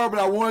the score, but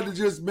I wanted to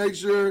just make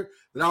sure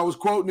that I was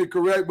quoting it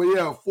correct. But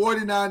yeah,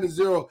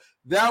 49-0.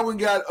 That one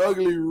got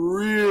ugly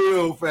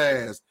real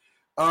fast.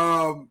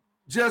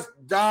 Just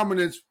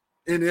dominance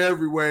in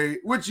every way,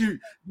 which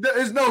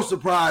is no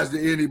surprise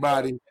to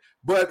anybody.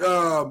 But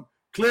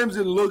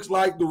Clemson looks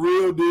like the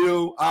real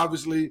deal,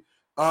 obviously.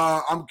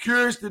 I'm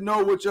curious to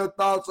know what your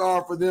thoughts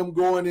are for them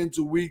going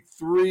into week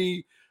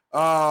 3.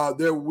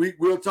 their week.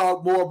 We'll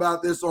talk more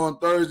about this on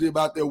Thursday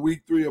about their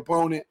week 3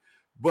 opponent.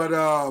 But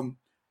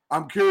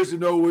I'm curious to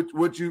know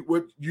what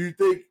you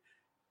think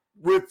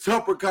with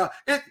Tupper.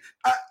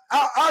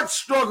 I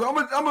struggle. I'm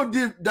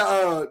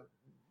gonna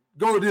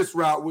go this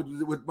route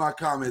with my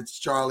comments,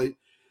 Charlie.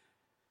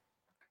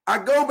 I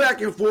go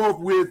back and forth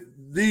with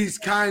these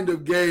kind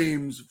of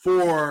games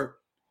for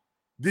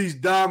these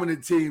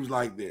dominant teams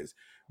like this,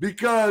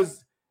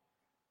 because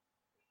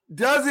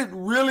does it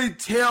really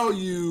tell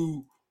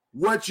you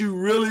what you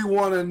really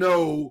want to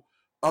know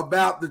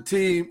about the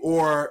team,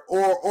 or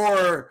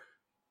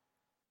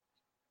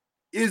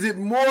is it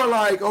more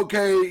like,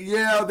 okay,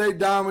 yeah, they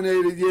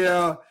dominated,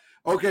 yeah,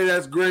 okay,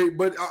 that's great,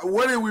 but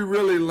what are we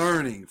really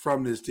learning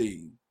from this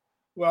team?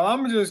 Well,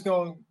 I'm just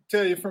going to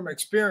tell you from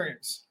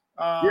experience.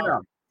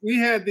 We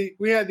had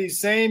these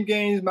same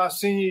games my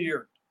senior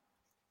year.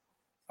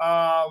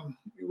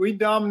 We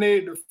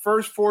dominated the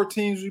first 4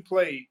 teams we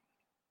played,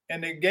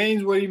 and the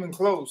games weren't even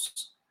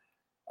close.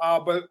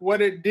 But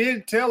what it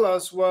did tell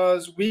us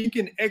was we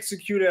can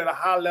execute at a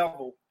high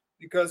level,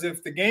 because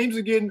if the games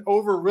are getting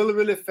over really,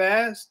 really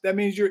fast, that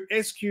means you're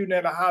executing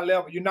at a high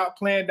level. You're not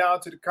playing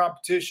down to the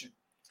competition.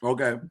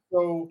 Okay.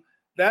 So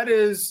that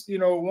is,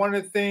 one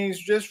of the things,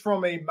 just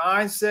from a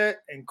mindset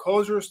and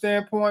cultural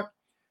standpoint,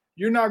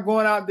 you're not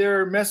going out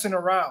there messing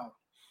around.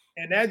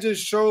 And that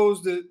just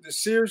shows the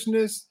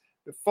seriousness,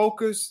 the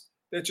focus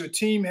that your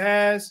team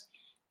has.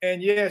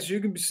 And yes, you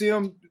can see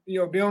them,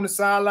 be on the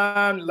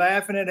sideline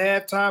laughing at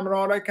halftime and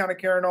all that kind of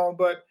carrying on.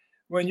 But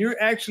when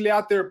you're actually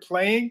out there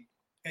playing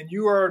and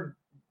you are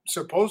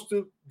supposed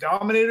to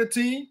dominate a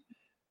team,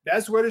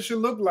 that's what it should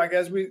look like,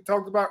 as we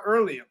talked about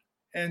earlier.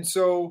 And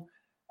so,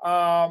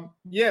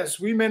 yes,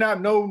 we may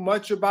not know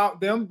much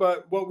about them,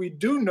 but what we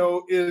do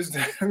know is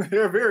that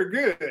they're very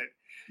good.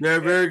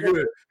 They're very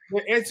good.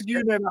 They're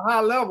executing at a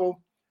high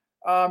level,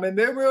 and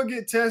they will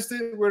get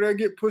tested where they'll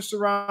get pushed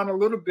around a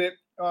little bit,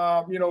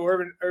 every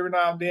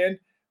now and then.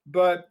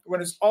 But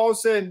when it's all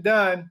said and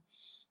done,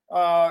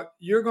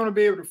 you're going to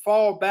be able to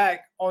fall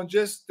back on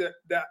just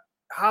that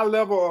high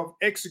level of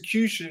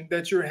execution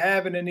that you're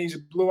having in these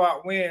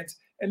blowout wins.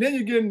 And then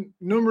you're getting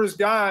numerous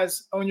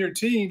guys on your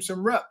team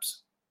some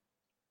reps.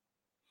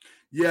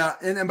 Yeah,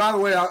 and by the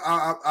way,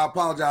 I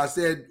apologize.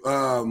 I said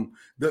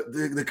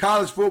the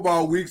college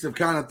football weeks have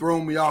kind of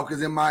thrown me off,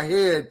 because in my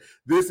head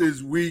this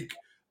is week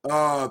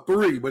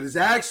 3, but it's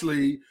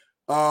actually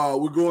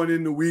we're going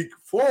into week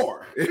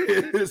 4.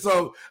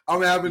 So I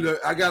got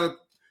to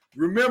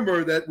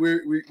remember that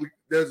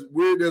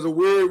there's a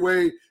weird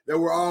way that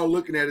we're all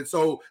looking at it.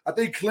 So I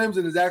think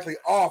Clemson is actually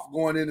off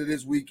going into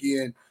this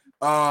weekend,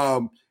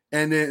 and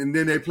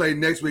then they play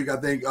next week, I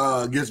think,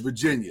 against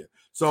Virginia.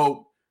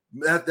 So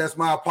that's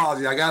my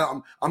apology.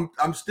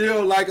 I'm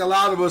still, like a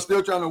lot of us,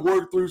 still trying to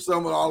work through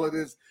some of all of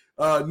this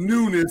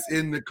newness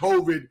in the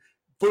COVID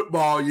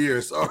football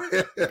year. So,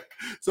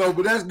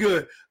 but that's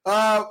good.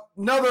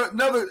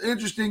 Another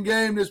interesting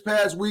game this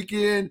past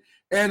weekend,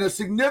 and a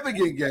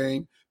significant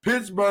game.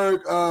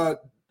 Pittsburgh kind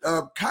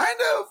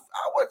of,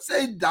 I would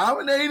say,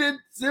 dominated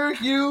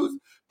Syracuse,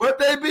 but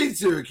they beat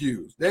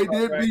Syracuse. They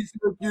did beat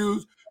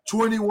Syracuse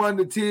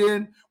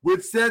 21-10,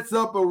 which sets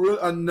up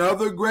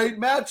another great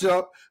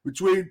matchup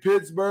between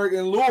Pittsburgh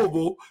and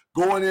Louisville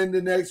going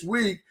into next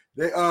week.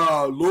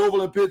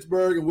 Louisville and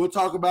Pittsburgh, and we'll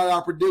talk about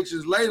our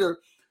predictions later,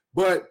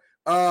 but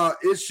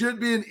it should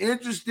be an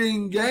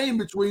interesting game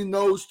between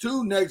those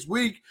two next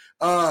week.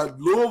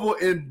 Louisville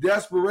in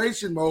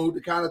desperation mode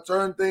to kind of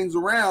turn things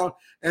around,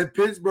 and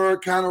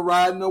Pittsburgh kind of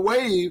riding the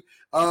wave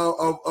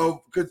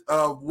of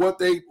what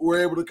they were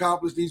able to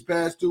accomplish these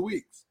past 2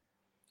 weeks.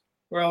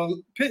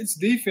 Well, Pitt's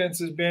defense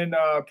has been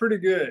pretty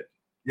good.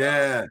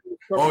 Yeah.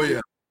 Oh, yeah.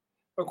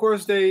 Of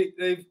course,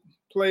 they've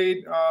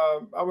played,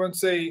 I wouldn't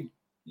say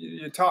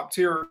your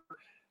top-tier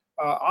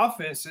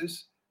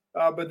offenses,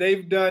 but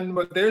they've done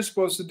what they're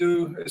supposed to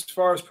do as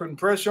far as putting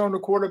pressure on the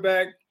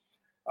quarterback,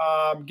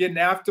 getting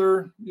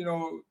after,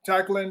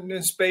 tackling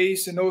in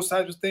space and those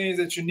types of things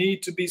that you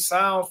need to be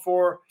sound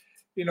for,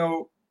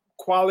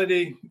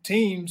 quality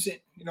teams,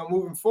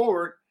 moving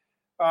forward.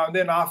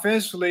 Then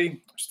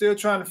offensively, still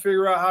trying to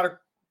figure out how the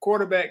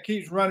quarterback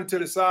keeps running to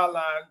the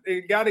sideline.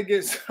 They got to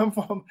get some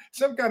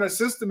kind of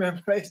system in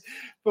place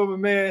for the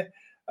man,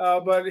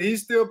 but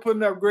he's still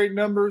putting up great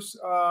numbers.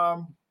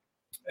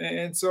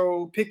 And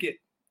so Pickett.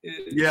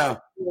 Yeah.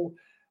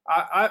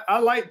 I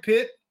like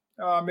Pitt.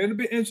 It'll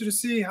be interesting to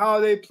see how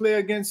they play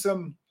against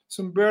some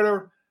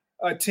better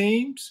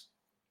teams,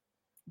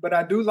 but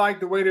I do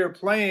like the way they're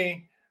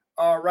playing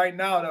right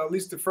now, at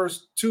least the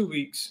first 2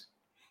 weeks.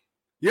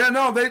 Yeah,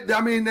 no,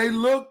 they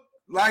look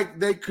like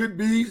they could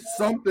be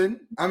something.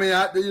 I mean,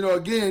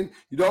 again,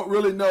 you don't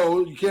really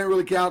know. You can't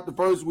really count the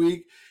first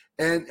week.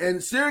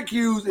 And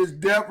Syracuse is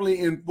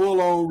definitely in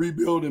full-on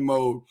rebuilding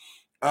mode.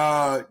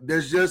 Like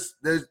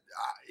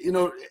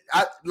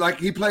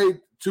he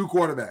played 2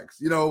 quarterbacks,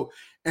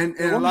 and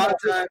a lot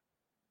of times,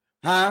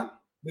 huh?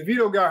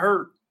 DeVito got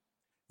hurt.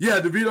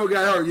 Yeah, DeVito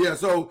got hurt. Yeah,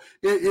 so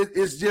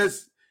it's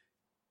just,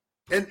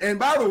 and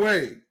by the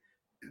way,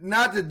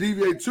 not to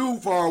deviate too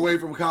far away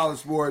from college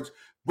sports,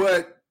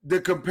 But the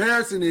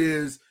comparison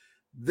is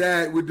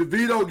that with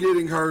DeVito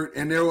getting hurt,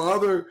 and there were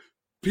other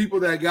people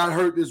that got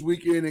hurt this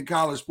weekend in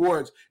college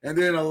sports, and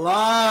then a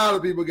lot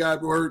of people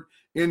got hurt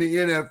in the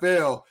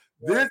NFL.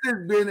 This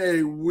has been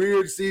a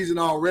weird season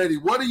already.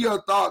 What are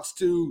your thoughts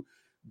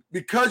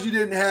because you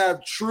didn't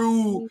have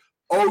true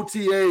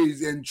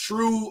OTAs and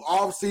true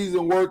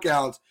off-season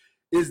workouts,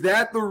 is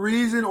that the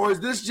reason, or is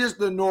this just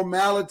the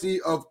normality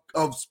of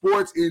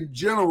sports in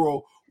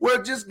general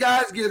where just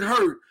guys get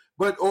hurt?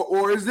 But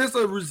or is this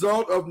a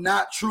result of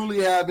not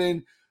truly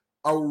having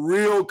a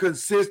real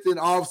consistent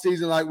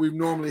offseason like we've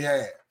normally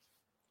had?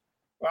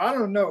 Well, I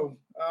don't know.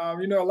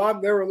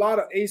 There were a lot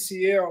of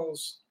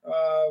ACLs,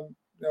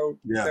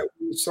 that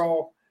we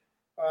saw.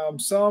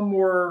 Some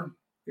were,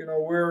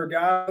 where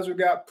guys who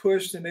got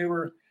pushed and they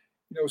were,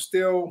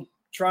 still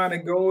trying to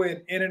go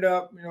and ended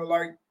up,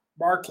 like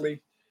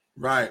Barkley.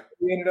 Right.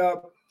 He ended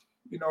up,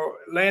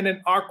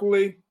 landing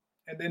awkwardly.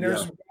 And then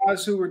there's some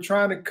guys who were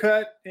trying to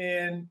cut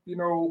and,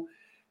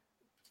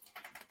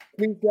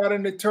 feet got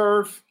in the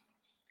turf.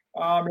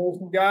 There's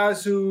some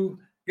guys who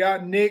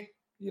got nicked,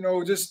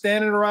 just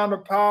standing around the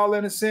pile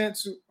in a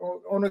sense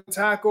on a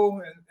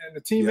tackle, and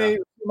the teammate,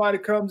 somebody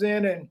comes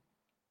in and,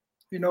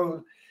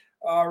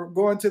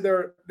 going to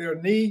their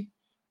knee.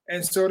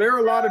 And so there are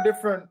a lot of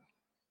different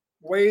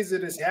ways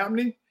that it's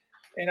happening.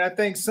 And I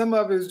think some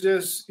of it is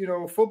just,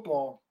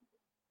 football,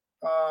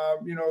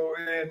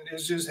 and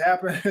it's just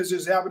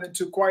happening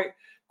to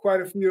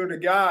quite a few of the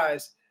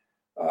guys.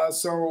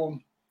 So,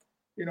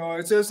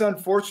 it's just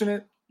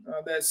unfortunate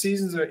that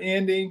seasons are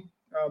ending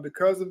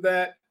because of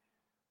that.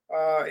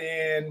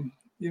 And,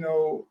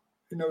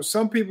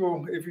 some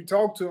people, if you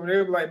talk to them,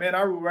 they'll be like, man,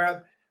 I would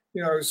rather,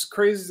 as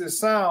crazy as it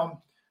sounds,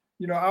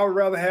 I would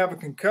rather have a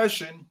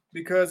concussion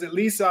because at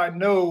least I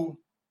know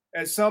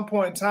at some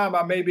point in time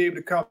I may be able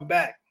to come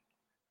back,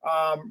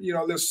 a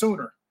little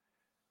sooner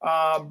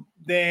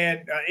than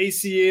an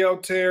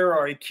ACL tear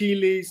or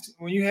Achilles.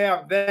 When you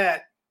have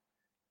that,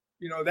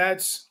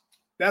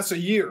 that's a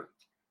year.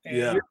 And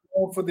you're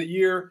going for the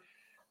year.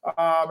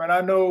 And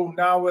I know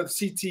now with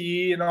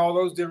CTE and all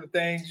those different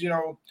things,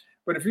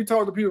 but if you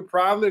talk to people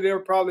privately, they'll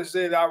probably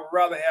say that I would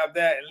rather have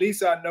that. At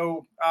least I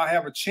know I'll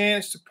have a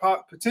chance to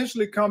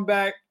potentially come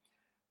back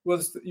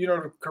with,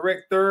 the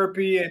correct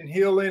therapy and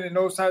healing and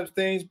those types of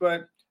things.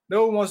 But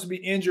no one wants to be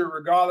injured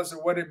regardless of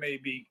what it may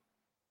be.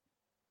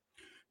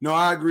 No,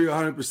 I agree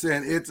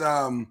 100%.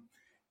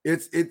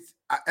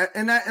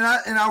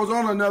 I was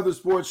on another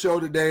sports show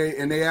today,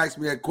 and they asked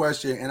me a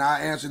question, and I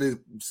answered it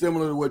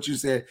similar to what you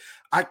said.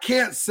 I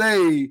can't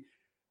say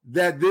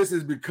that this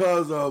is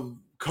because of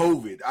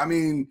COVID. I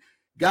mean,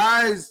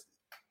 guys,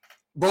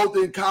 both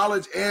in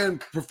college and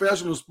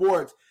professional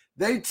sports,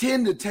 they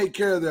tend to take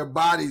care of their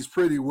bodies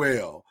pretty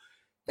well.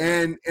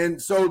 And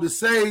so to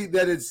say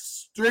that it's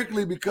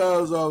strictly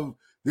because of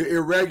the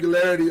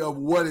irregularity of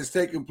what is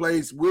taking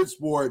place with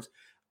sports,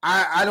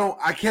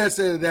 I can't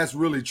say that that's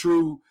really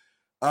true.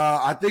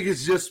 I think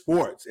it's just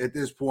sports at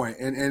this point,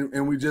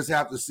 and we just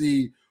have to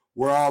see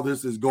where all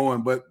this is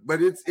going. But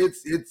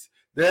it's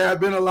there have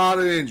been a lot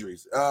of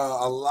injuries,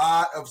 a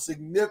lot of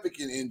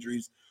significant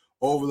injuries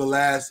over the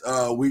last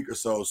week or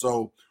so.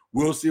 So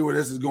we'll see where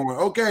this is going.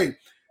 Okay,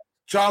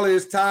 Charlie,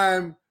 it's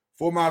time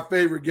for my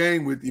favorite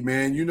game with you,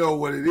 man. You know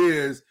what it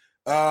is.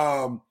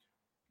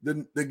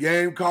 The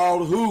game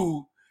called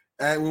Who,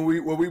 and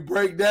when we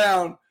break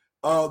down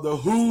the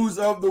who's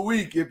of the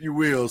week, if you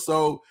will.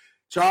 So,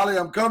 Charlie,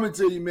 I'm coming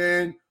to you,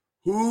 man.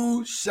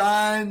 Who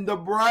shined the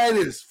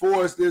brightest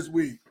for us this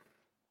week?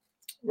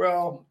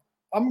 Well,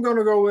 I'm going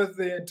to go with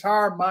the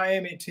entire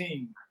Miami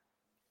team.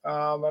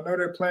 I know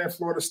they're playing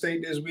Florida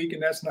State this week,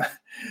 and that's not,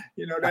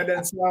 that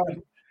doesn't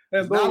sound.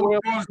 That's not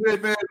what Florida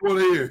State fans want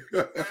to hear.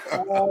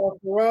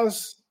 For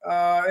us,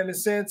 in the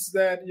sense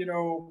that,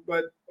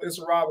 but it's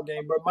a rival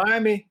game. But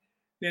Miami,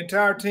 the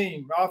entire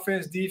team,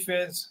 offense,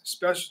 defense,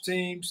 special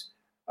teams,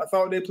 I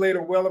thought they played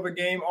a well of a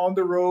game on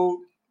the road.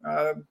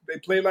 They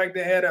played like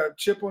they had a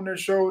chip on their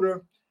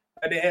shoulder,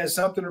 and they had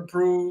something to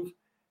prove,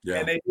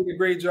 and they did a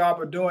great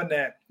job of doing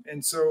that.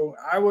 And so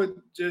I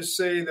would just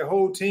say the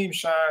whole team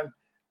shined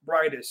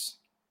brightest.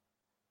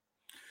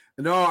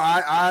 No,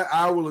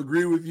 I will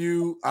agree with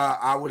you.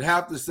 I would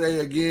have to say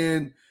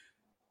again,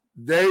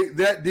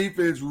 that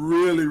defense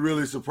really,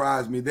 really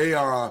surprised me. They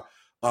are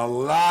a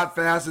lot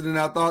faster than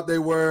I thought they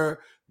were.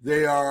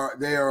 They are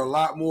a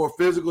lot more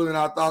physical than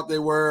I thought they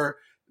were.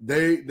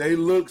 They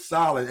look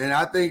solid, and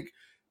I think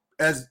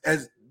as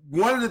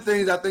one of the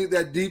things I think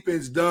that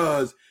defense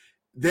does,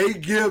 they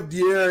give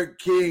D'Eriq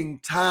King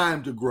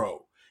time to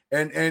grow,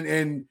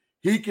 and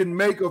he can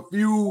make a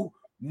few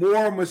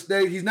more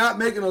mistakes. He's not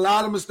making a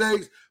lot of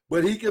mistakes,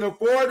 but he can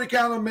afford to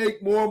kind of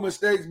make more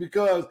mistakes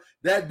because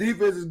that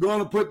defense is going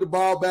to put the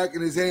ball back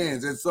in his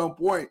hands at some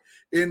point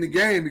in the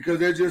game because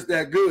they're just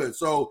that good.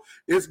 So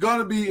it's going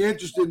to be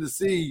interesting to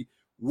see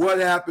what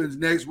happens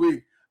next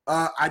week.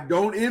 I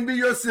don't envy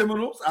your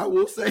Seminoles. I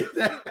will say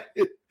that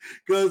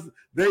because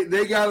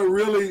they got a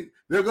really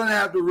they're going to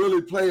have to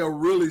really play a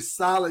really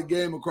solid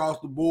game across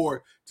the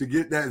board to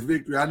get that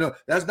victory. I know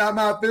that's not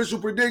my official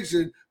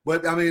prediction,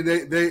 but I mean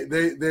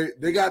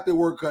they got their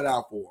work cut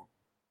out for them.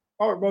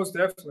 Oh, most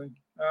definitely.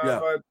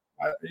 Yeah. But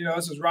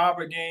this is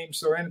rivalry game,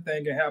 so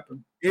anything can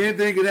happen.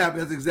 Anything can happen.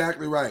 That's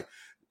exactly right.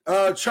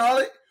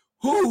 Charlie,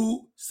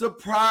 who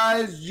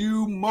surprised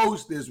you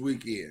most this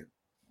weekend?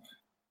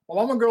 Well,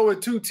 I'm going to go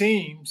with two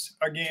teams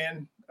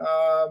again,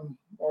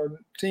 or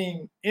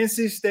team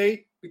NC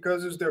State,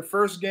 because it was their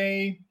first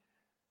game.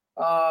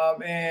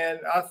 And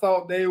I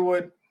thought they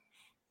would,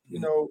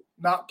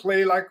 not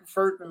play like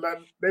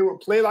they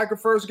would play like a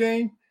first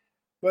game,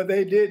 but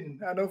they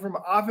didn't. I know from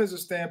an offensive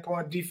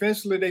standpoint,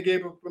 defensively, they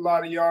gave up a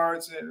lot of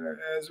yards. And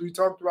as we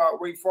talked about,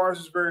 Wake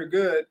Forest is very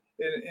good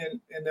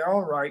in their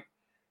own right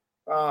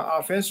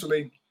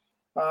offensively.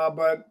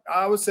 But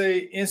I would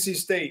say NC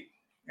State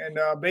and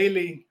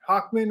Bailey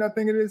Hockman, I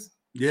think it is.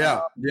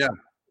 Yeah.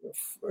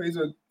 He's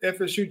a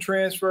FSU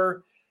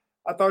transfer.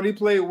 I thought he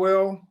played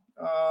well.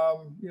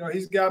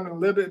 He's gotten a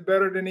little bit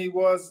better than he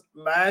was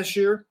last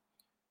year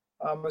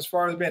as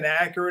far as being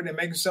accurate and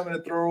making some of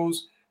the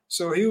throws.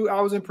 So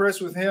I was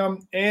impressed with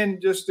him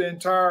and just the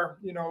entire,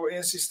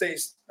 NC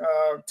State's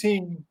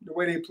team, the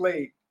way they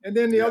played. And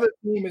then the other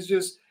team is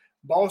just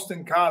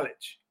Boston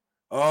College.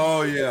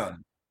 Oh, yeah.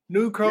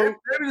 New coach.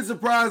 Maybe the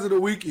surprise of the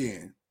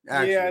weekend.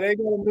 Actually. Yeah, they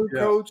got a new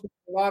coach,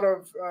 a lot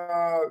of,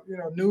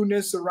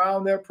 newness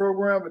around their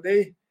program, but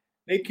they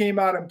came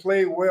out and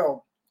played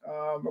well.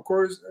 Of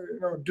course,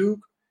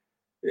 Duke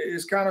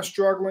is kind of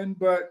struggling,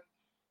 but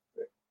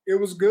it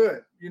was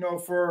good,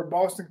 for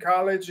Boston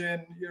College,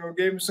 and,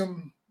 gave them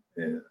some,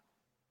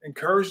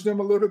 encouraged them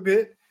a little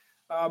bit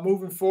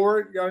moving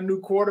forward. Got a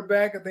new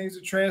quarterback. I think he's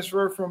a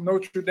transfer from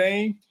Notre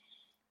Dame,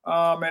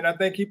 and I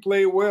think he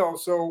played well.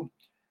 So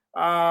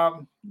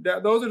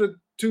those are the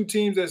two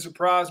teams that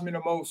surprised me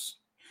the most.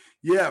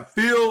 Yeah,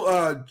 Phil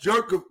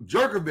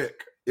Jurkovec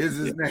is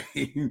his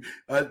name.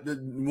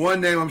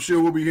 One name I'm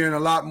sure we'll be hearing a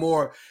lot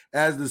more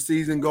as the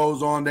season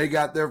goes on. They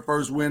got their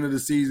first win of the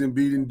season,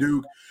 beating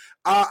Duke.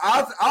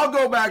 I'll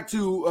go back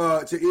to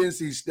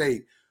NC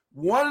State.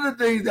 One of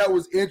the things that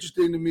was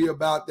interesting to me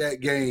about that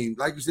game,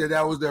 like you said,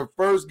 that was their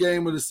first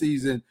game of the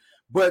season,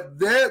 but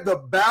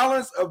the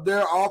balance of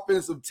their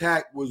offensive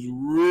attack was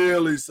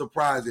really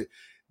surprising.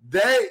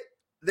 They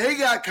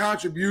got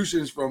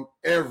contributions from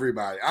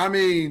everybody. I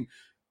mean,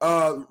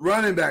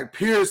 running back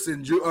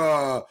Pearson,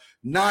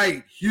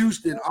 Knight,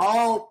 Houston,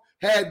 all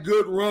had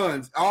good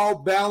runs, all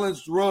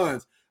balanced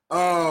runs.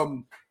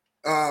 The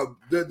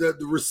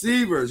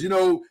receivers,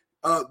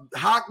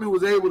 Hockman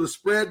was able to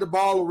spread the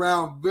ball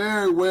around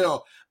very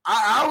well.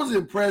 I was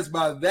impressed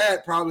by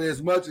that probably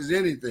as much as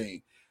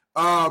anything.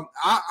 I'm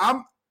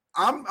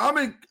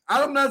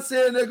not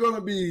saying they're going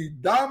to be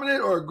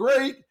dominant or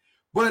great,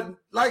 but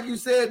like you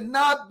said,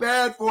 not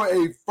bad for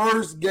a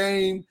first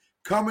game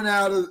coming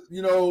out of,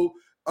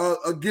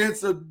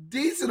 against a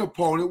decent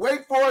opponent.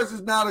 Wake Forest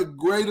is not a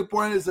great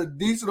opponent. It's a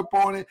decent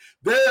opponent.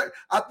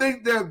 I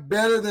think they're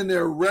better than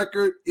their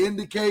record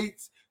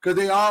indicates because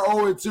they are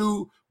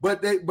 0-2,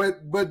 but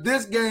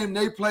this game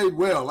they played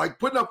well. Like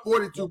putting up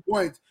 42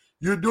 points,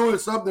 you're doing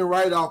something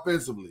right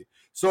offensively.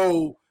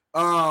 So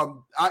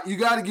you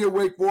got to give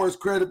Wake Forest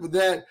credit for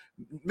that.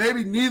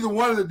 Maybe neither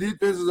one of the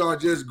defenses are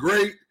just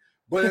great,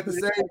 but at the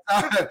same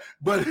time,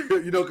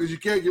 because you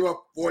can't give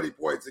up 40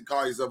 points and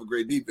call yourself a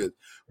great defense.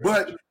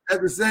 But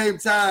at the same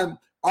time,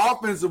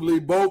 offensively,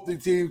 both the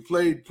teams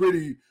played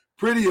pretty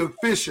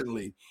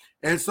efficiently,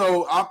 and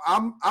so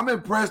I'm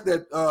impressed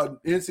that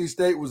NC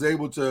State was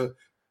able to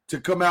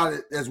come out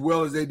as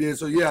well as they did.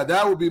 So yeah,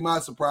 that would be my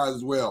surprise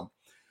as well.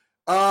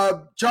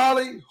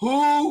 Charlie,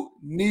 who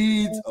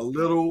needs a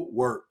little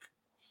work?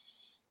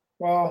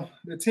 Well,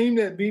 the team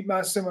that beat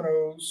my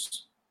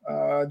Seminoles,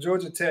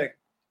 Georgia Tech.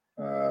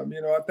 I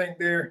think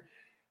they're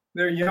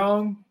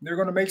young. They're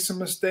going to make some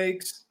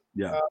mistakes.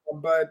 Yeah.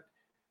 But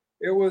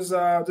it was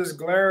just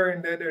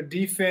glaring that their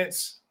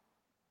defense,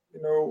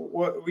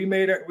 what we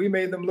made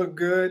them look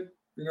good.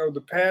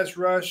 The pass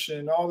rush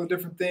and all the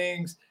different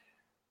things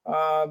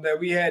that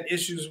we had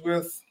issues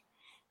with.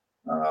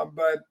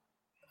 But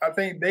I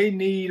think they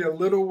need a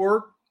little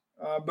work.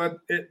 But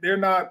they're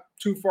not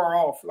too far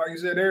off. Like you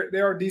said,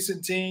 they're a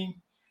decent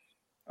team.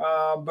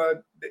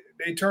 But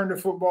they turned the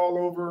football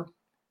over.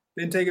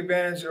 Didn't take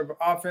advantage of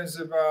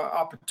offensive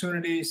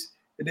opportunities,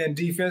 and then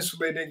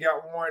defensively they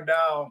got worn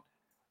down.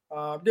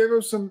 Gave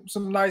them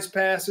some nice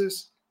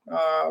passes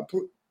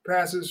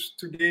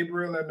to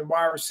Gabriel and the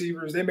wide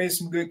receivers. They made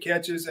some good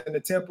catches, and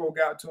the tempo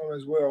got to them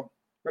as well.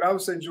 But I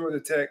would say Georgia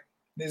Tech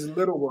needs a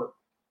little work.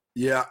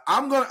 Yeah,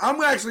 I'm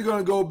actually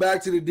gonna go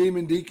back to the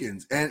Demon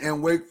Deacons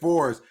and Wake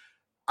Forest.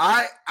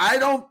 I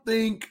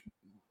think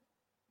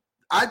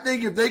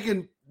if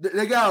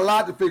they got a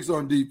lot to fix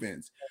on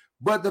defense.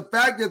 But the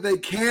fact that they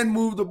can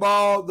move the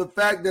ball, the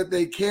fact that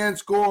they can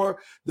score,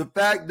 the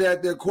fact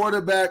that their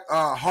quarterback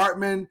Sam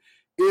Hartman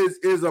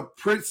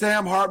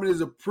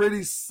is a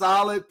pretty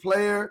solid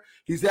player.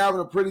 He's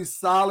having a pretty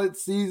solid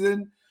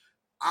season.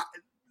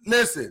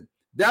 Listen,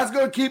 that's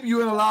going to keep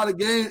you in a lot of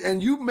games,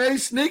 and you may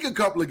sneak a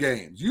couple of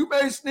games. You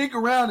may sneak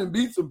around and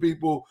beat some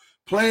people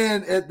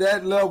playing at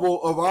that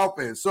level of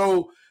offense.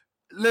 So,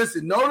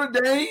 listen, Notre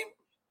Dame,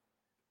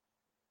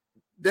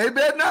 they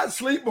better not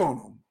sleep on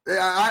them.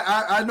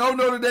 I know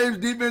Notre Dame's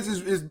defense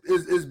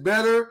is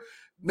better,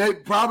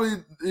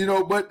 probably,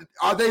 but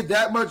are they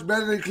that much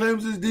better than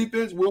Clemson's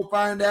defense? We'll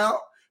find out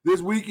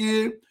this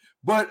weekend.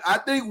 But I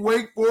think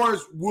Wake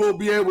Forest will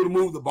be able to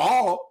move the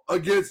ball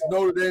against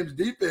Notre Dame's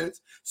defense.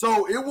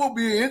 So it will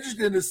be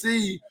interesting to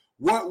see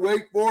what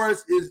Wake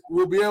Forest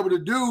will be able to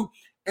do.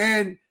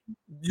 And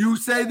you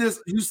said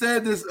this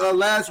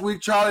last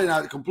week, Charlie, and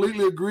I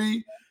completely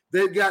agree.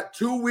 They've got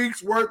 2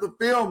 weeks worth of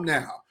film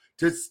now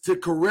to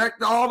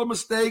correct all the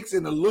mistakes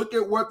and to look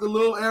at what the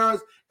little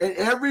errors. And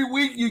every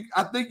week,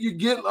 I think you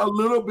get a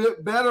little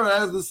bit better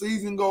as the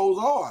season goes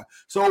on.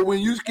 So when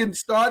you can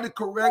start to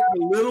correct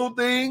the little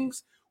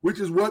things, which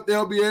is what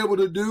they'll be able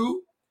to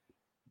do,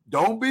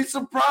 don't be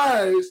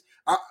surprised.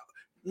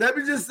 Let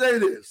me just say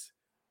this.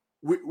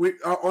 We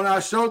on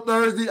our show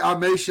Thursday, I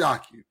may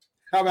shock you.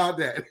 How about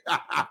that?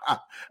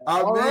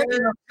 I may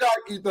shock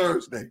you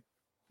Thursday.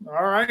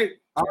 All right.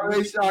 I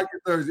may shock you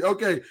Thursday.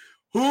 Okay.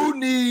 Who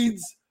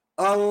needs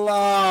a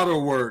lot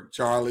of work,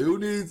 Charlie? Who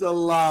needs a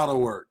lot of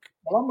work?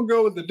 Well, I'm going to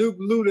go with the Duke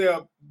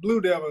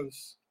Blue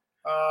Devils.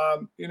 I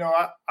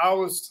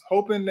was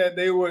hoping that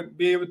they would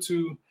be able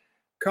to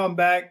come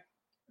back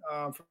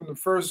from the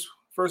first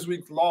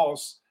week's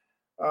loss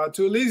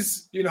to at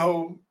least,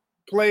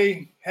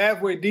 play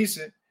halfway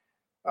decent,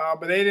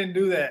 but they didn't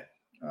do that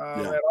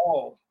at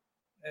all.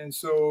 And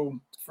so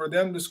for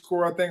them to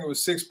score, I think it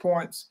was 6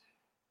 points,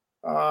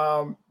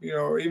 even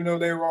though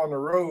they were on the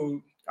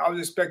road, I was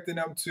expecting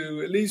them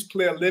to at least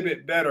play a little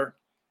bit better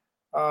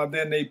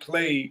than they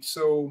played.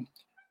 So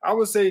I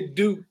would say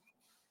Duke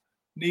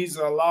needs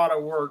a lot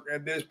of work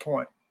at this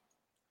point.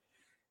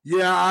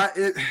 Yeah,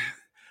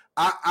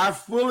 I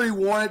fully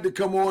wanted to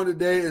come on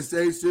today and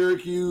say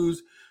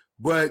Syracuse,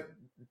 but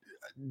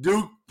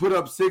Duke put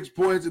up 6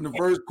 points in the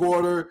first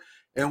quarter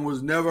and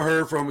was never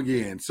heard from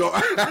again. So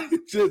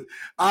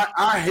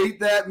I hate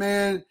that,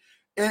 man.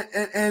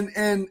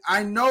 And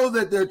I know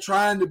that they're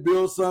trying to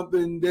build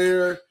something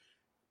there,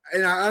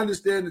 and I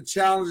understand the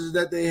challenges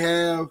that they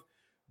have.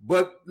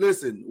 But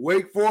listen,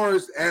 Wake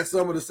Forest has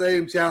some of the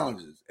same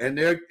challenges, and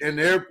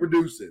they're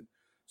producing.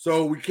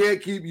 So we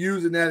can't keep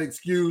using that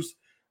excuse.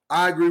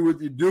 I agree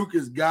with you. Duke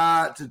has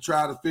got to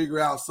try to figure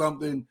out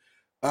something.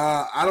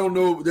 I don't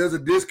know. There's a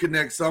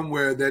disconnect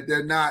somewhere that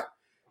they're not,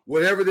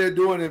 whatever they're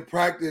doing in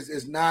practice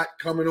is not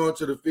coming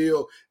onto the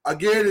field.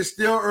 Again, it's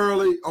still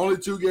early, only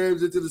 2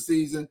 games into the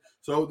season.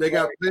 So they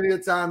got plenty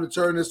of time to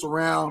turn this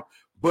around.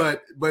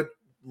 But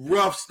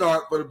rough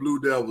start for the Blue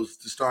Devils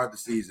to start the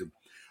season.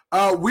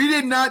 We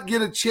did not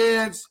get a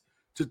chance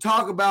to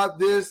talk about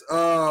this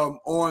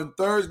on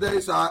Thursday.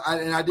 So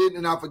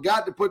I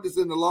forgot to put this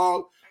in the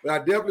log. But I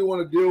definitely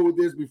want to deal with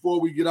this before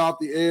we get off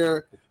the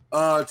air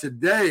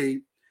today.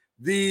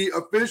 The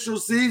official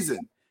season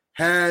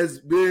has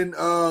been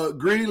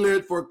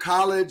greenlit for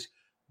college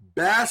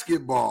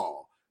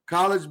basketball.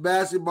 College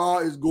basketball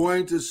is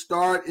going to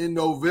start in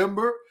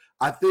November.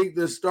 I think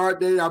the start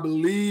date, I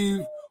believe,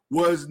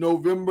 was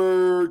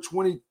November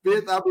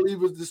 25th, I believe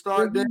was the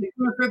start date.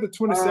 25th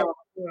or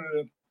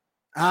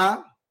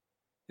 27th.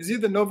 It's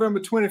either November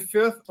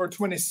 25th or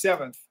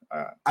 27th.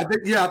 I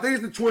think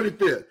it's the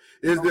 25th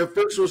is the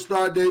official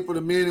start date for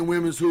the men and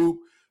women's hoop.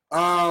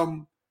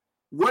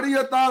 What are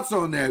your thoughts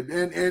on that?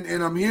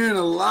 And I'm hearing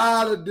a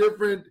lot of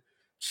different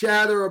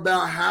chatter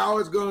about how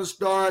it's going to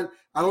start.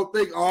 I don't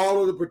think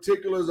all of the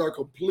particulars are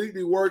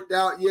completely worked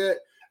out yet,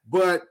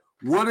 but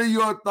what are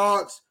your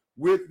thoughts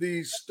with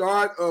the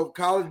start of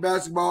college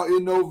basketball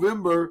in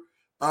November,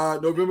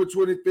 November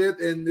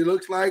 25th? And it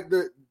looks like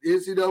the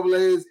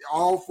NCAA is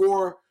all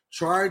for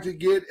trying to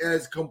get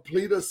as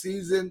complete a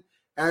season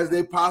as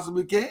they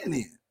possibly can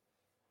in.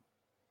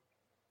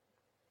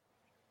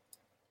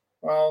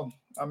 Well,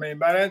 I mean,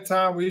 by that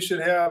time, we should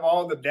have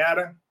all the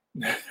data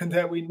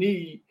that we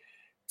need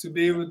to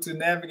be able to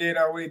navigate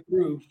our way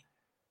through.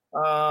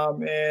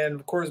 And,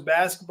 of course,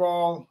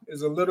 basketball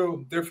is a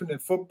little different than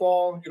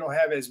football. You don't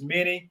have as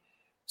many.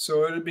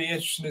 So it'll be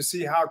interesting to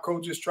see how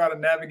coaches try to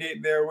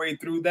navigate their way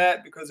through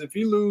that. Because if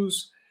you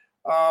lose,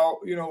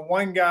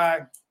 one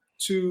guy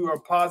to a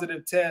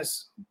positive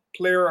test,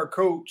 player or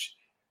coach,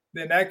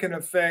 then that can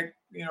affect,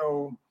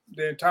 the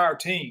entire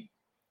team.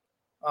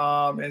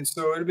 And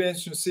so it'll be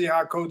interesting to see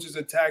how coaches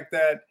attack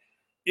that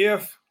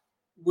if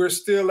we're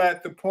still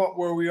at the point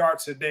where we are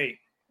today,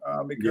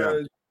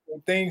 because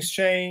things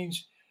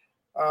change,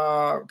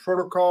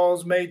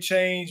 protocols may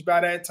change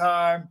by that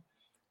time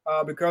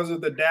because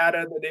of the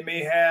data that they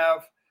may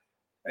have.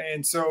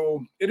 And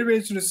so it'll be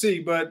interesting to see,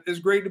 but it's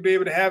great to be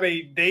able to have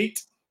a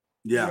date.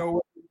 Yeah.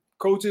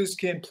 Coaches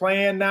can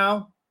plan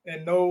now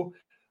and know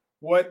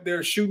what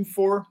they're shooting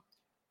for.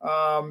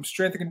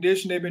 Strength and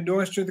conditioning, they've been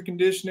doing strength and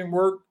conditioning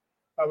work.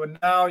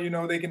 But now,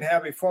 they can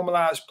have a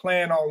formalized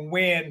plan on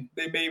when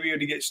they may be able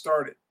to get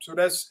started. So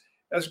that's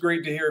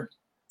great to hear.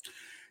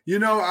 You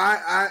know,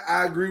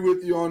 I agree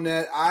with you on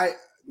that. I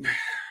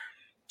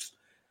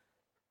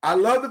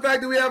love the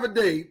fact that we have a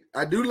date.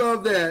 I do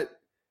love that.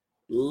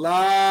 A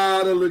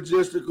lot of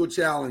logistical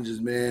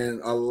challenges,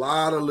 man. A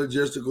lot of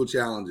logistical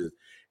challenges.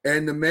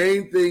 And the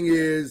main thing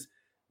is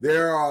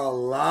there are a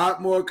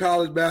lot more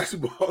college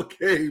basketball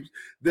games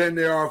than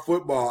there are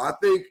football. I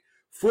think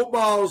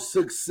football's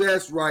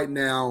success right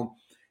now,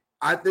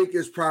 I think,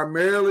 is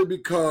primarily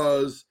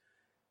because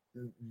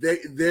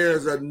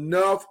there's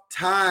enough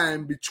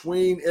time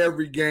between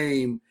every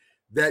game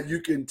that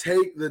you can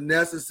take the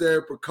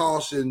necessary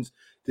precautions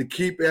to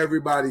keep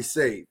everybody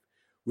safe.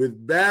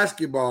 With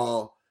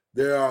basketball,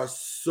 there are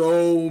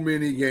so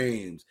many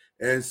games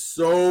and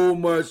so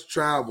much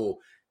travel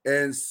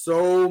and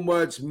so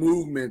much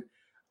movement.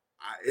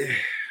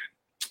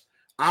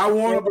 I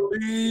want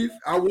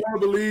to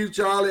believe,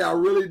 Charlie. I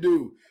really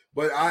do.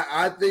 But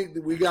I think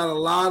that we got a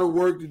lot of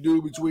work to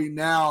do between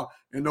now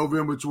and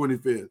November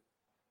 25th.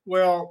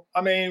 Well,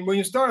 I mean, when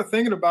you start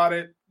thinking about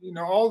it,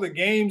 all the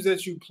games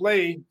that you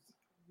play,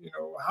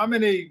 how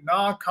many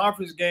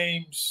non-conference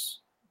games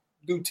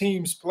do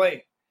teams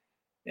play?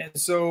 And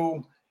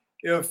so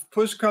if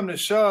push come to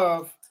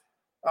shove,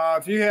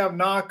 if you have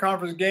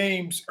non-conference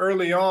games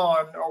early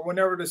on or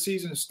whenever the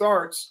season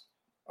starts,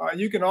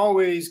 you can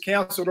always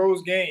cancel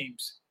those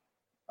games.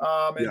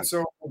 And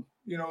so,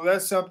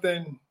 that's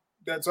something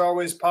that's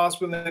always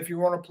possible. And if you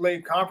want to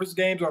play conference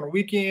games on a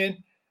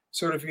weekend,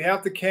 so if you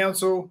have to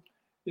cancel,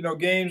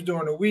 games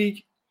during the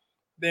week,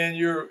 then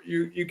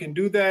you can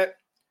do that.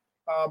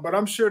 But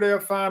I'm sure they'll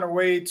find a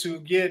way to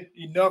get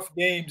enough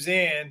games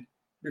in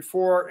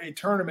before a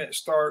tournament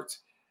starts.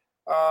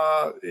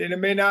 And it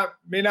may not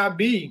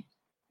be,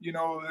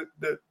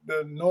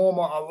 the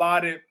normal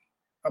allotted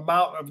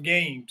amount of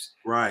games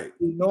right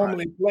we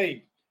normally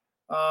play.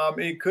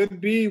 It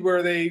could be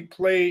where they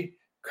play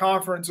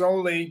conference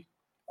only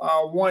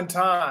one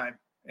time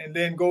and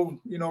then go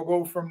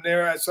from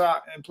there outside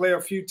and play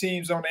a few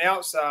teams on the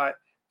outside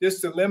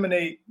just to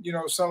eliminate,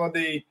 some of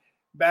the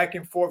back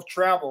and forth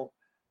travel,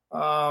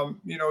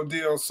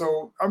 deal.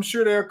 So I'm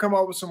sure they'll come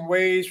up with some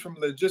ways from a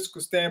logistical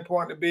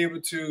standpoint to be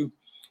able to,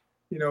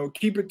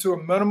 keep it to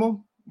a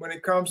minimum when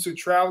it comes to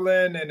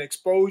traveling and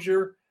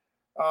exposure,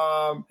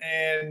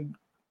 and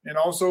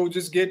also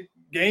just get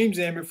games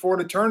in before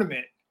the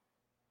tournament.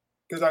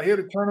 Because I hear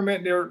the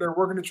tournament, they're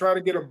working to try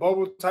to get a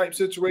bubble type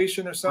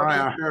situation or something.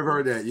 Right, I've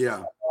heard that,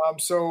 yeah.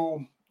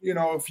 So,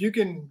 if you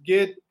can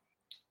get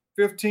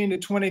 15 to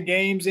 20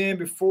 games in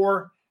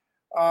before,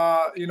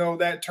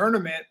 that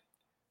tournament,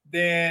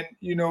 then,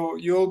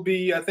 you'll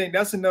be, I think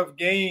that's enough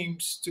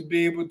games to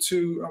be able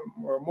to,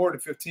 or more than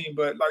 15,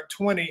 but like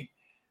 20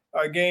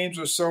 games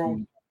or so,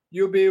 mm-hmm.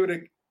 You'll be able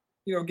to,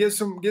 get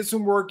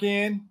some work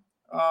in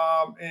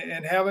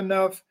and have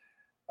enough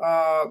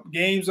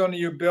games under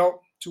your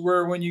belt to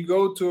where when you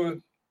go to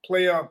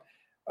play a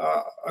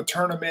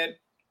tournament,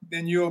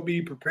 then you'll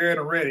be prepared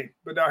and ready.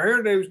 But I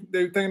heard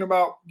they're thinking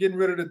about getting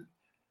rid of the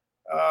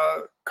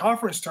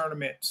conference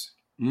tournaments,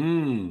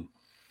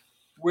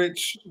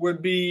 which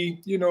would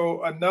be,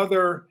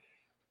 another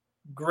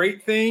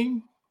great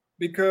thing,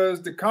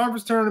 because the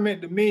conference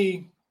tournament to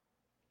me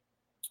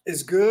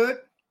is good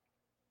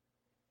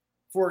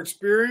for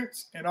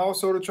experience and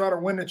also to try to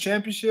win the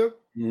championship.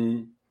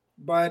 Mm-hmm.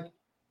 But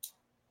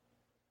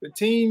the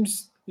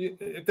teams,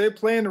 if they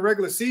play in the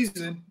regular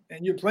season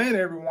and you're playing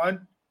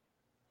everyone,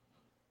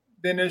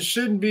 then there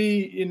shouldn't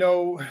be,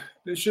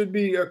 there should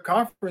be a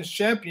conference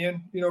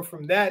champion,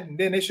 from that, and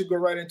then they should go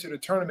right into the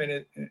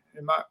tournament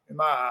in my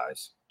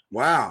eyes.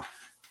 Wow.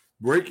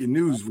 Breaking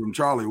news from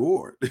Charlie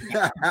Ward.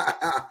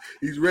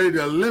 He's ready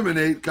to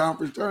eliminate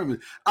conference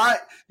tournaments.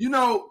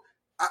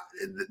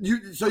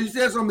 So you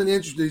said something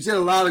interesting. You said a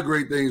lot of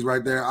great things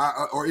right there,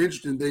 or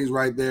interesting things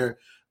right there.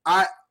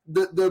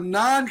 The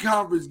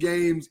non-conference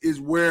games is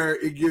where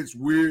it gets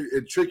weird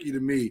and tricky to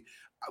me.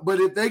 But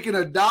if they can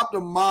adopt a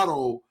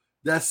model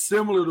that's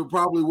similar to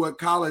probably what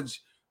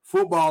college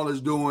football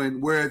is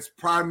doing, where it's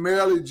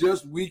primarily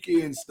just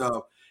weekend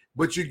stuff,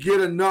 but you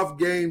get enough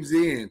games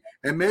in,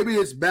 and maybe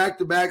it's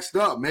back-to-back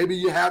stuff. Maybe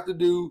you have to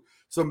do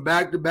some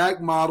back-to-back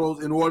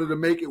models in order to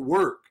make it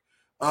work.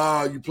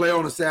 You play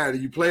on a Saturday,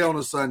 you play on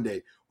a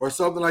Sunday, or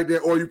something like that,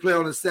 or you play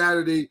on a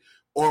Saturday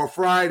or a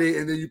Friday,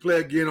 and then you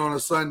play again on a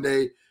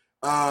Sunday.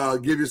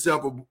 Give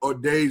yourself a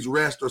day's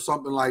rest or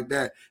something like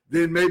that.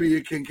 Then maybe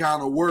it can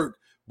kind of work.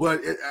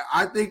 But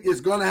I think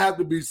it's going to have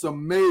to be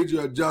some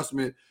major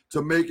adjustment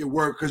to make it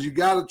work, because you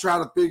got to try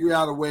to figure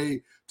out a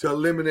way to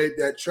eliminate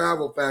that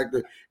travel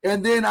factor.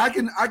 And then I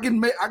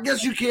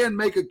guess you can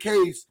make a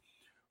case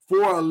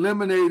for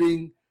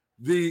eliminating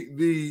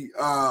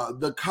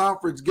the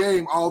conference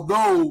game,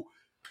 although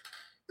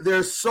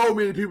there's so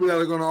many people that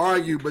are going to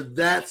argue, but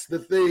that's the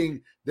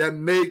thing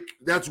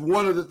that's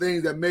one of the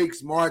things that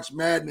makes March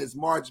Madness,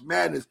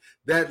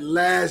 that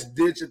last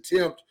ditch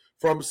attempt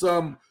from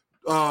some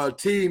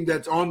team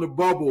that's on the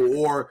bubble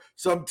or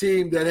some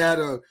team that had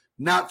a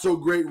not so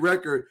great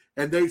record,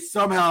 and they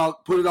somehow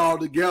put it all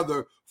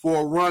together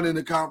for a run in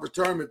the conference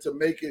tournament to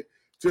make it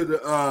to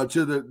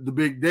the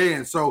big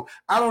dance. So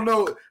I don't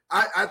know.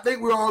 I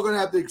think we're all going to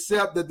have to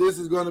accept that this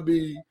is going to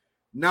be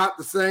not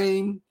the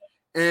same,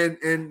 and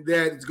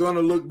that it's going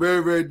to look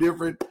very, very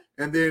different.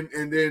 And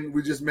then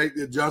we just make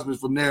the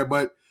adjustments from there.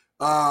 But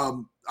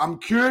I'm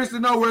curious to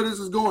know where this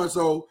is going.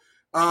 So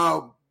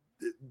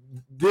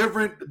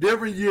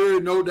different year,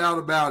 no doubt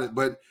about it.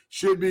 But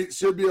should be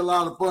a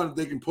lot of fun if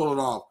they can pull it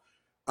off.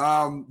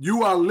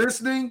 You are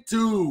listening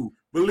to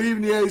Believe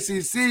in the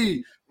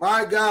ACC.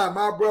 My guy,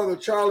 my brother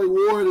Charlie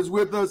Ward is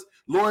with us.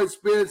 Lloyd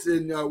Spence,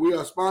 and we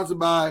are sponsored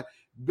by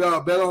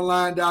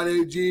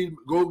BetOnline.ag.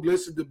 Go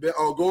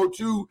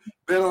to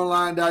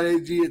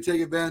BetOnline.ag and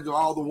take advantage of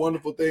all the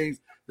wonderful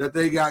things that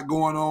they got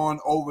going on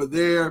over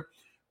there.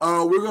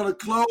 We're going to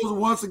close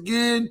once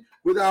again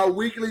with our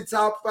weekly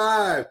top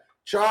 5.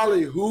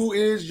 Charlie, who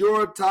is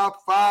your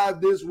top 5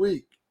 this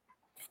week?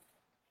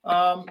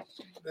 The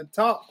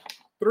top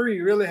 3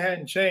 really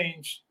hadn't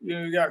changed.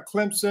 You got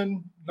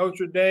Clemson,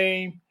 Notre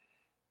Dame,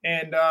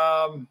 and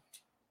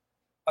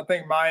I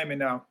think Miami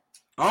now.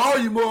 Oh,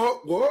 you more?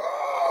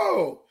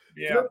 Whoa!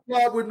 Yeah,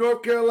 flip-flop with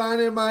North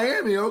Carolina and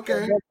Miami.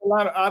 Okay, North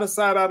Carolina, out of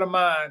sight, out of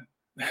mind.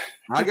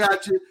 I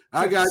got you.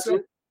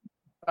 So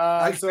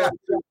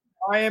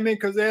Miami,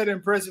 because they had an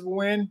impressive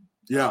win.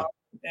 Yeah,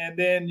 and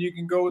then you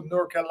can go with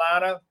North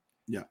Carolina.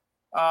 Yeah.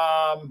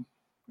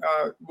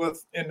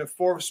 With in the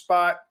 4th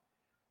spot,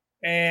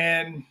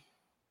 and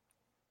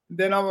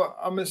then I'm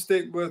gonna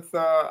stick with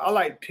I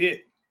like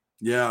Pitt.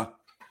 Yeah.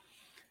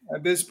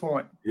 At this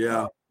point.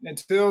 Yeah.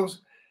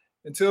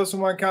 Until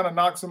someone kind of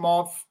knocks them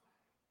off,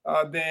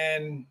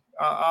 then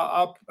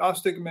I'll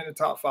stick them in the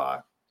top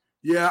 5.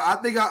 Yeah, I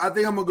think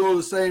I'm gonna go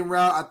the same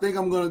route. I think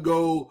I'm gonna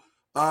go.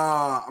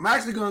 I'm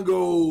actually gonna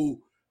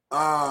go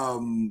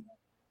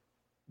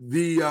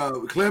the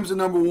Clemson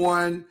number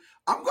 1.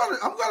 I'm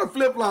gonna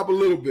flip flop a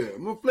little bit.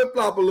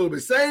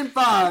 Same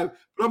 5,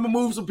 but I'm gonna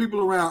move some people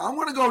around. I'm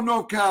gonna go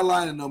North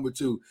Carolina number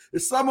 2.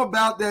 There's something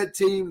about that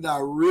team that I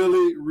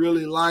really,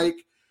 really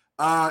like.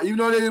 Even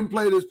though they didn't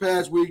play this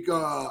past week,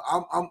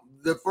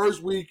 the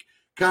first week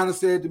kind of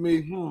said to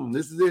me,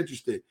 this is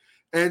interesting.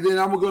 And then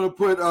I'm going to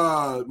put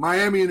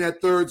Miami in that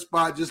 3rd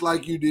spot, just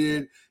like you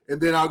did. And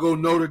then I'll go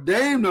Notre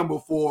Dame number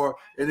 4,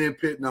 and then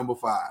Pitt number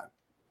 5.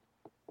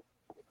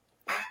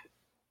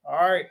 All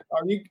right.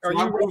 Are you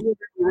around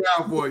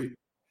for you?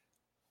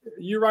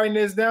 You writing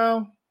this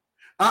down?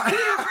 Well,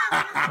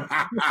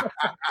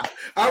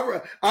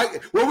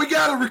 we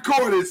got to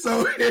record it,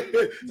 so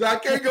I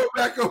can't go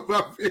back on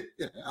my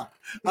video.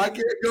 I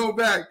can't go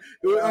back.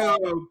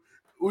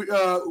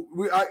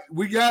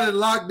 We got it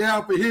locked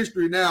down for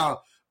history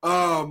now.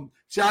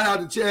 Shout out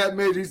to Chad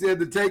Major. He said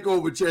the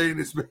takeover chain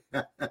is.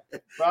 I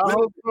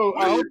hope so.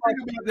 What do you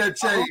think about that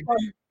chain?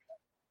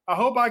 I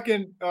hope I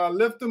can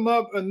lift them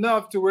up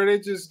enough to where they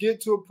just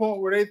get to a point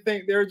where they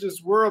think they're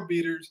just world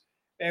beaters,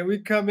 and we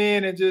come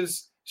in and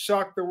just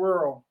shock the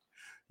world.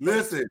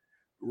 Listen,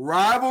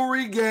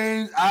 rivalry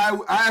games. I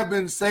have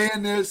been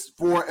saying this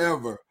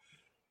forever.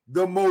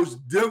 The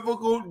most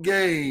difficult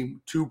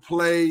game to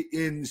play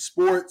in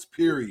sports,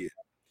 period,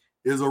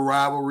 is a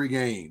rivalry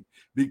game,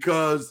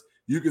 because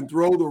you can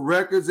throw the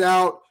records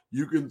out,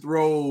 you can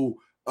throw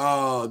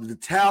the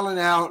talent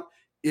out.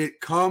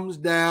 It comes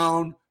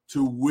down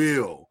to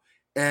will.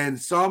 And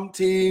some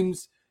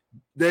teams,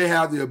 they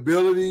have the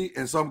ability,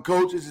 and some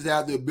coaches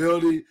have the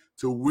ability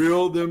to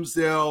will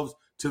themselves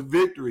to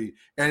victory.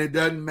 And it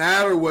doesn't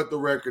matter what the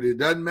record is. It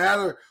doesn't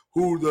matter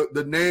who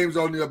the names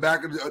on the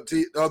back of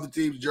the other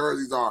team's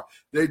jerseys are.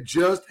 They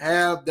just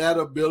have that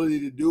ability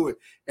to do it.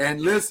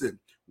 And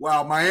listen,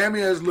 while Miami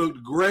has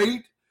looked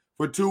great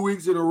for 2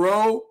 weeks in a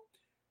row,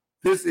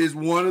 this is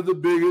one of the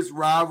biggest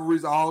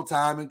rivalries all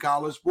time in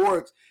college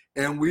sports.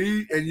 And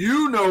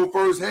you know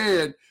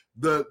firsthand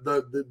the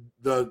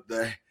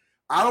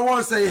I don't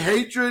want to say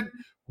hatred,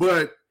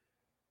 but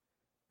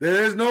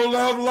there's no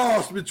love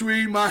lost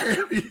between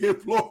Miami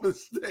and Florida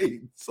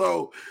State.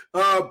 So,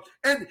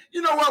 and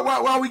you know what?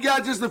 While we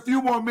got just a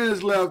few more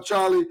minutes left,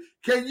 Charlie,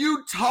 can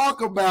you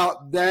talk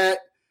about that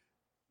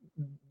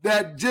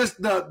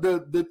just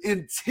the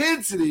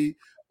intensity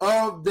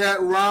of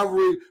that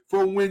rivalry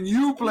from when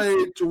you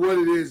played to what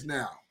it is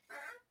now?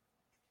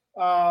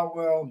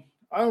 Well,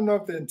 I don't know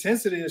if the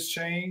intensity has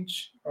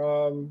changed.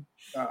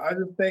 I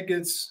just think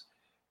it's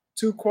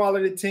 2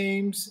 quality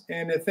teams,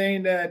 and the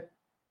thing that,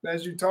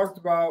 as you talked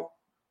about,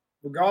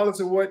 regardless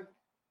of what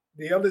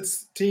the other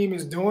team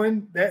is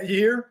doing that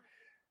year,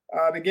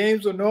 the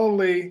games are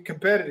normally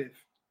competitive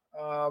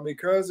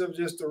because of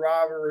just the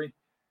rivalry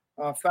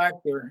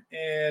factor.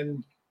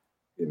 And,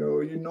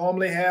 you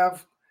normally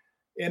have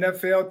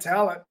NFL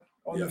talent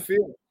on the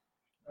field.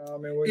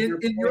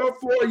 In your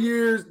 4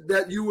 years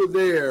that you were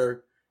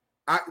there,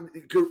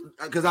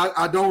 because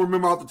I don't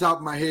remember off the top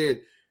of my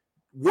head,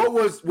 what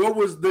was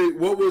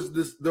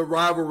the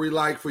rivalry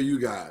like for you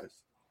guys?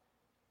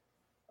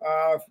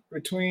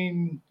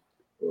 Between,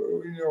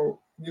 you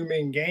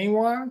mean game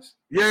wise?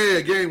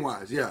 Yeah, game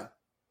wise, yeah.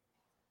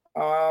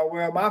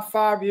 Well, my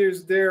 5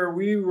 years there,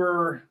 we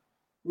were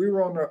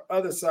on the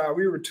other side.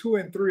 We were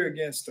 2-3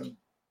 against them.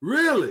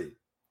 Really?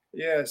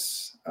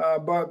 Yes.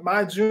 But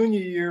my junior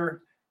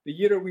year, the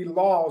year that we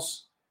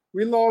lost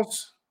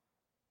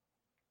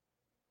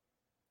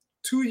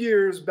 2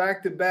 years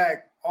back to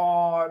back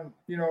on,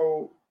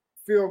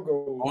 field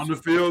goals. On the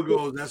field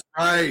goals, that's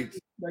right.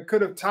 That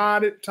could have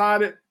tied it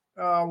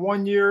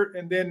 1 year,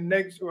 and then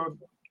next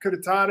could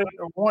have tied it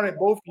or won it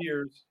both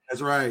years.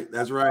 That's right.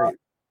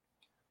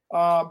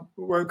 Well,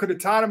 it could have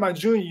tied it my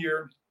junior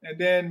year, and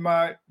then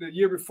the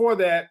year before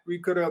that, we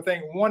could have, I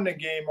think, won the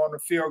game on the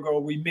field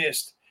goal we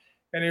missed,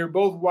 and they were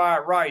both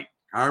wide right.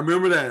 I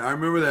remember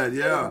that.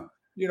 Yeah.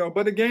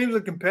 But the games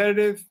are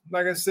competitive,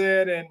 like I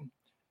said, and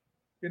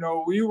they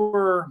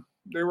were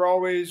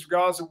always,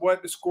 regardless of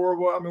what the score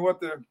was, what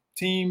the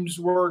teams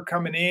were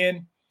coming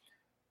in,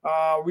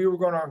 we were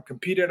going to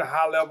compete at a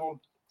high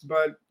level.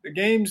 But the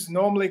games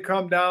normally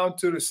come down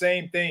to the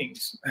same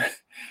things.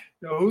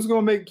 Who's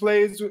going to make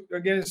plays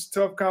against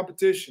tough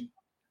competition?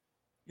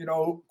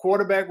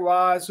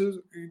 Quarterback-wise, who's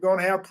going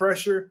to have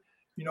pressure?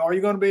 Are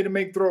you going to be able to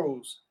make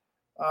throws?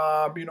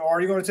 Are you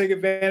going to take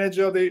advantage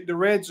of the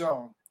red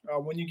zone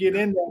when you get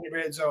in the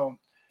red zone?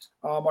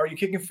 Are you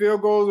kicking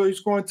field goals or are you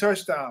scoring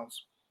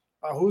touchdowns?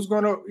 Who's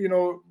going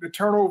to, the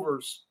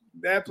turnovers?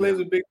 That plays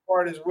a big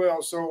part as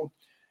well. So,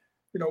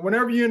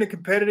 whenever you're in a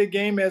competitive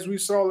game, as we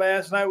saw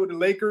last night with the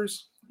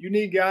Lakers, you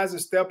need guys to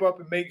step up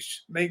and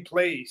make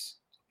plays.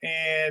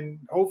 And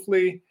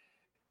hopefully,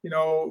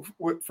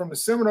 from the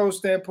Seminoles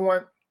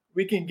standpoint,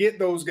 we can get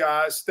those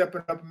guys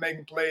stepping up and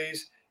making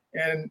plays.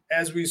 And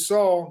as we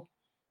saw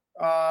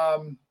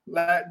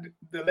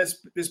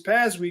this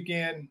past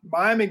weekend,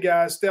 Miami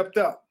guys stepped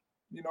up.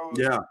 It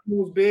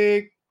was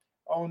big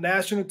on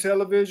national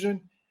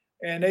television,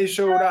 and they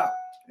showed out.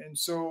 And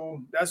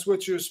so that's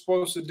what you're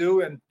supposed to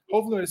do. And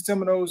hopefully the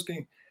Seminoles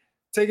can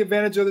take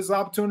advantage of this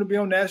opportunity to be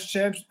on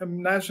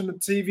national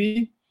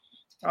TV.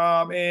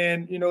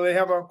 And, they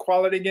have a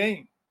quality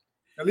game.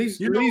 At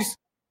least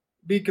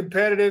be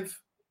competitive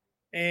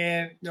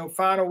and,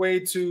 find a way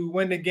to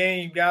win the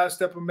game, guys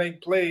step and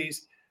make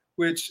plays,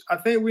 which I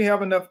think we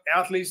have enough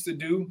athletes to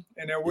do,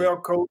 and they're well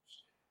coached.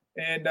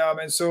 And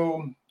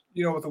so,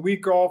 with a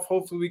week off,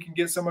 hopefully we can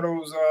get some of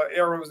those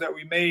errors that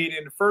we made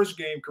in the first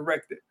game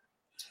corrected.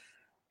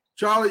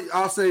 Charlie,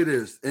 I'll say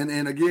this,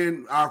 and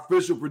again, our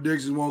official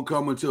predictions won't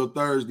come until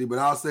Thursday, but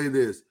I'll say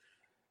this.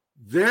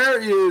 There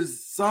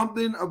is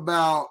something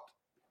about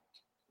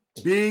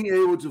being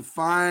able to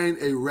find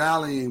a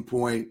rallying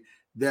point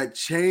that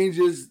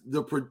changes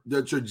the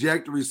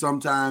trajectory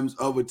sometimes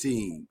of a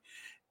team.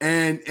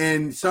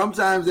 And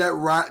sometimes that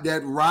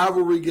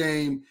rivalry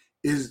game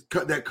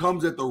that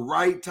comes at the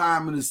right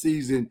time in the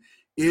season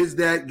is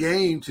that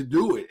game to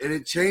do it. And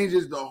it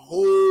changes the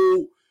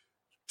whole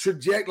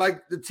trajectory.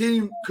 Like the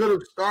team could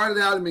have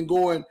started out and been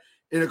going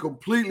in a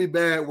completely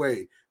bad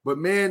way. But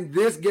man,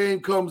 this game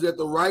comes at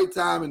the right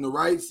time in the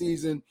right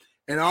season,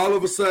 and all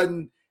of a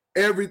sudden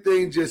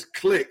everything just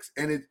clicks.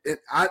 And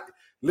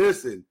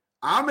listen,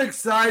 I'm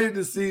excited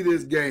to see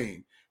this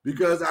game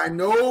because I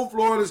know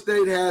Florida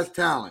State has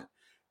talent,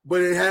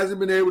 but it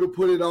hasn't been able to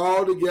put it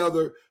all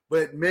together.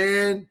 But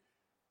man,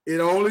 it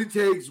only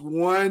takes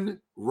one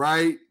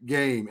right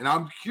game. And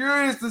I'm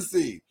curious to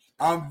see.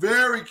 I'm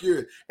very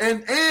curious.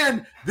 And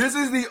this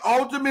is the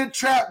ultimate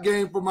trap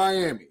game for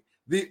Miami.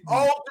 The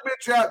ultimate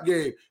trap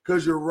game,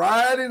 because you're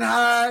riding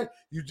high.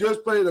 You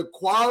just played a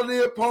quality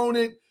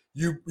opponent.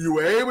 You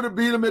were able to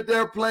beat them at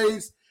their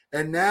place,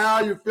 and now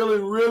you're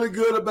feeling really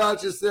good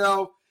about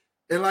yourself.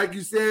 And like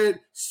you said,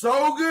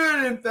 so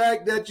good, in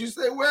fact, that you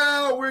say,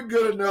 well, we're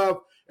good enough.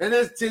 And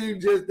this team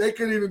they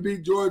couldn't even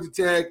beat Georgia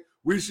Tech.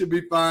 We should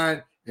be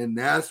fine. And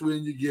that's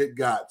when you get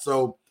got.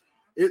 So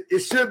it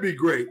should be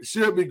great. It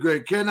should be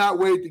great. Cannot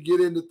wait to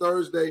get into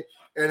Thursday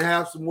and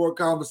have some more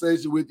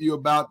conversation with you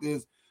about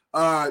this.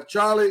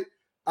 Charlie,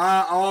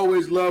 I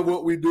always love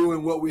what we do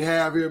and what we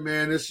have here,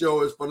 man. This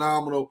show is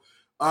phenomenal.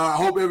 I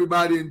hope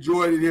everybody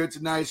enjoyed it here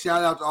tonight.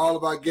 Shout out to all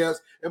of our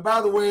guests. And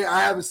by the way,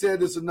 I haven't said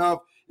this enough.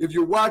 If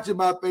you're watching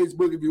my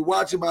Facebook, if you're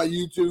watching my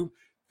YouTube,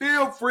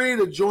 feel free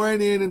to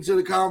join into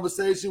the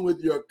conversation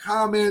with your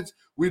comments.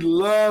 We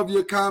love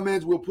your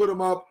comments. We'll put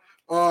them up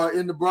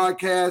in the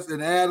broadcast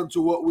and add them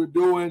to what we're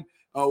doing.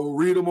 We'll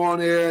read them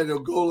on air, and they'll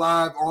go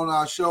live on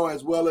our show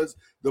as well as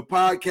the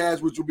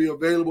podcast, which will be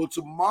available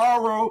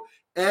tomorrow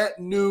at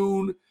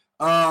noon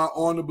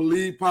on the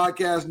Believe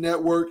Podcast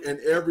Network and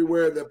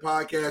everywhere that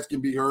podcasts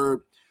can be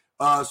heard.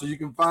 So you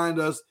can find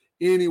us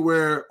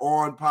anywhere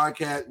on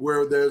podcast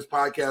where there's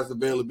podcast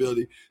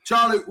availability.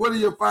 Charlie, what are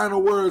your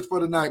final words for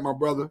tonight, my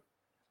brother?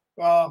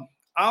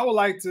 I would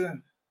like to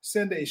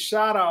send a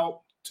shout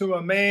out to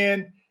my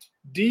man,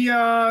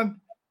 Dion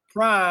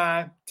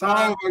Prime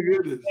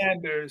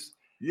Sanders.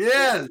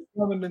 Yes.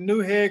 Becoming the new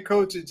head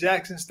coach at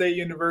Jackson State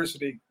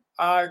University.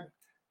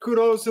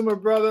 Kudos to my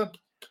brother.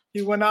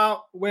 He went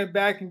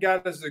back and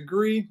got his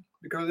degree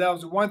because that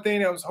was the one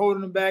thing that was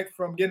holding him back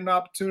from getting an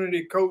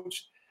opportunity to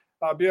coach,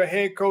 be a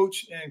head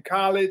coach in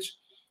college.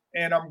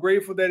 And I'm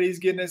grateful that he's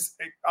getting this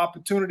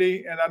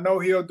opportunity, and I know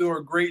he'll do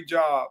a great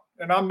job.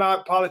 And I'm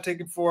not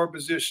politicking for a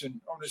position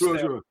on the staff.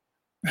 Sure.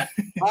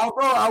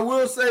 Although I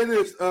will say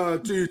this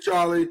to you,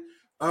 Charlie.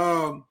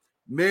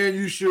 Man,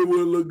 you sure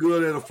would look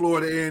good at a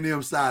Florida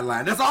A&M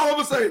sideline. That's all I'm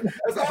gonna say.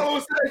 That's all I'm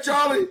gonna say,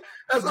 Charlie.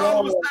 That's all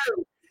I'm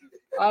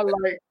gonna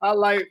say. I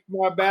like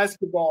my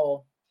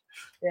basketball,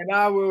 and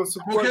I will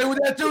support. I'm okay with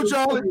that too,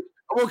 Charlie.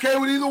 I'm okay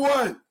with either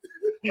one.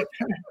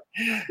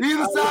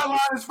 Either sideline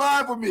is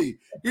fine for me.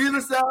 Either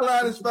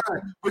sideline is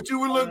fine. But you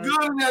would look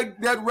good in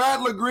that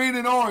Rattler green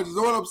and orange is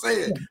what I'm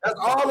saying. That's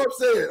all I'm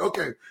saying.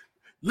 Okay.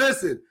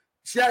 Listen,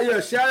 shout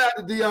out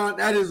to Dion.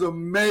 That is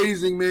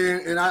amazing,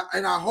 man. And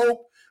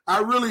I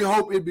really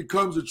hope it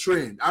becomes a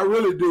trend. I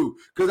really do.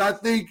 Because I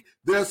think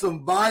there's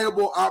some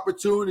viable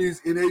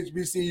opportunities in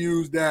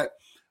HBCUs that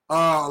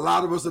a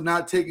lot of us are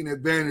not taking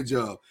advantage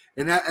of.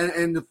 And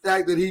the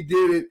fact that he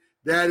did it,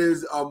 that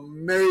is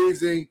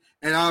amazing.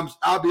 And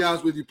I'll be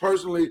honest with you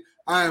personally,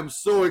 I am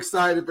so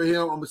excited for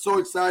him. I'm so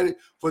excited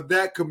for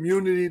that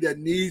community that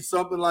needs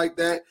something like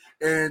that.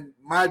 And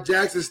my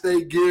Jackson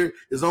State gear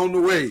is on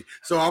the way.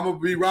 So I'm going to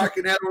be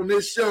rocking that on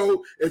this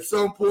show at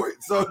some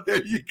point. So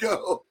there you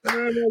go.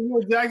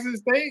 You're Jackson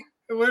State?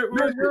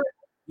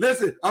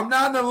 Listen, I'm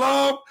not an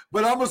alum,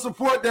 but I'm going to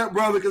support that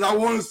brother because I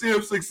want to see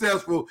him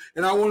successful.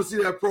 And I want to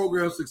see that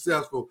program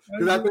successful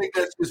because I think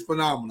that's just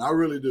phenomenal. I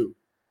really do.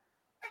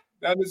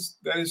 That is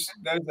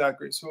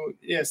accurate. So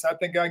yes, I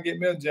think I'll get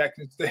me a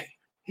Jackson State.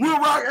 We'll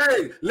rock.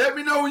 Hey, let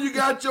me know when you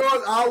got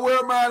yours. I'll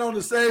wear mine on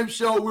the same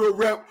show. We'll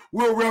rep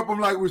them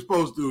like we're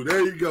supposed to.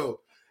 There you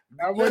go.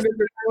 I wonder if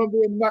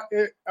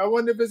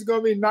it's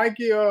gonna be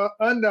Nike or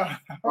Under.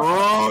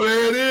 Oh,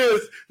 there it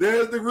is.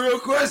 There's the real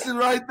question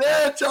right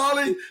there,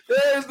 Charlie.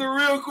 There's the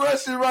real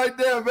question right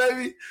there,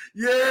 baby.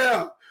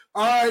 Yeah.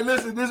 All right,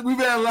 listen, we've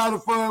had a lot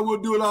of fun.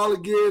 We'll do it all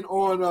again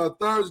on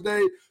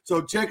Thursday.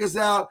 So check us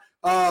out.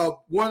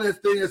 One of the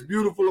things that's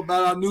beautiful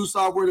about our new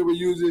software that we're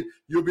using,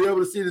 you'll be able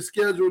to see the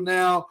schedule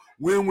now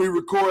when we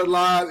record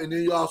live, and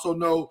then you also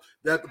know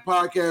that the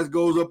podcast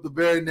goes up the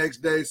very next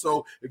day.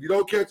 So if you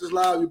don't catch us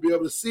live, you'll be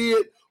able to see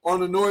it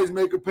on the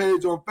Noisemaker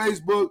page on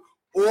Facebook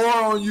or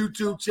on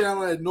YouTube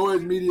channel at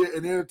Noise Media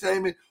and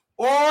Entertainment,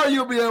 or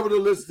you'll be able to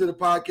listen to the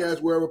podcast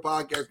wherever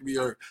podcasts can be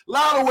heard. A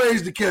lot of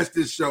ways to catch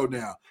this show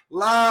now.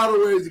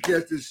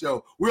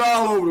 We're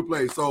all over the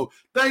place. So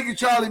thank you,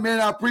 Charlie, man.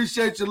 I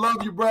appreciate you.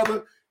 Love you,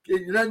 brother.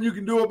 Nothing you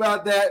can do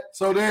about that.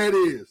 So there it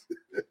is.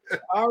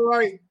 All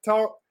right,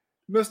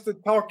 Mr.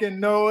 Talking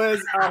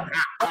Noise.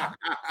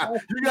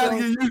 You got to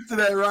get used to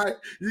that, right?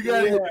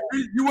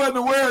 You wasn't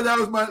aware that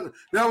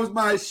was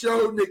my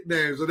show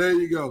nickname. So there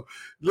you go.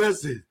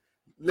 Listen,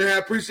 man, I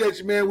appreciate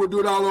you, man. We'll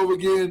do it all over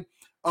again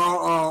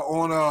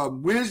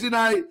on Wednesday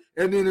night,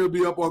 and then it'll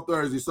be up on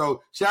Thursday.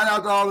 So shout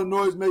out to all the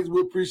Noisemakers.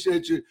 We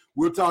appreciate you.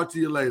 We'll talk to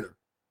you later.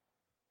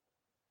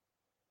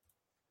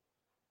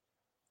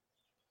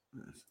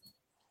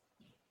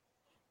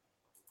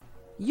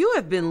 You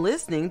have been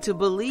listening to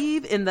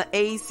Believe in the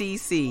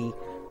ACC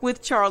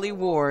with Charlie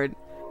Ward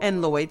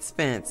and Lloyd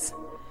Spence.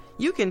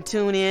 You can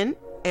tune in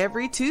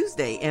every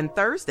Tuesday and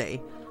Thursday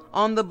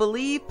on the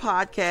Believe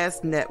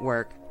Podcast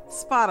Network,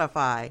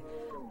 Spotify,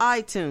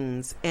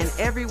 iTunes, and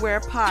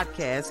everywhere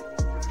podcasts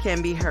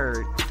can be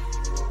heard.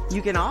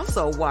 You can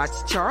also watch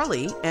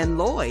Charlie and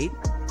Lloyd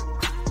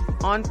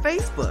on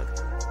Facebook,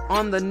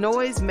 on the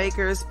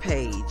Noisemakers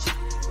page,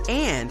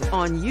 and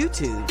on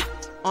YouTube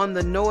on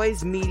the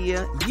Noise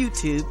Media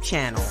YouTube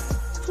channel.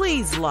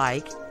 Please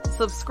like,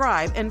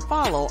 subscribe, and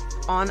follow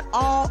on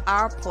all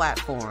our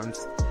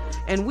platforms,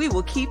 and we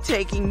will keep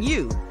taking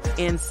you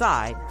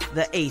inside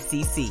the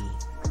ACC.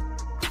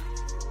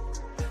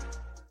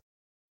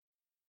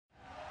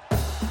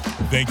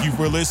 Thank you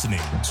for listening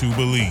to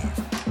Believe.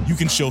 You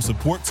can show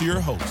support to your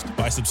host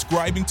by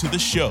subscribing to the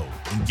show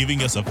and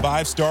giving us a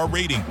 5-star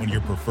rating on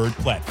your preferred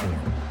platform.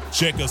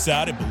 Check us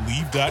out at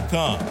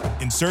Believe.com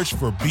and search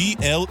for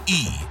BLEAV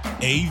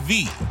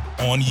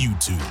on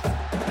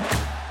YouTube.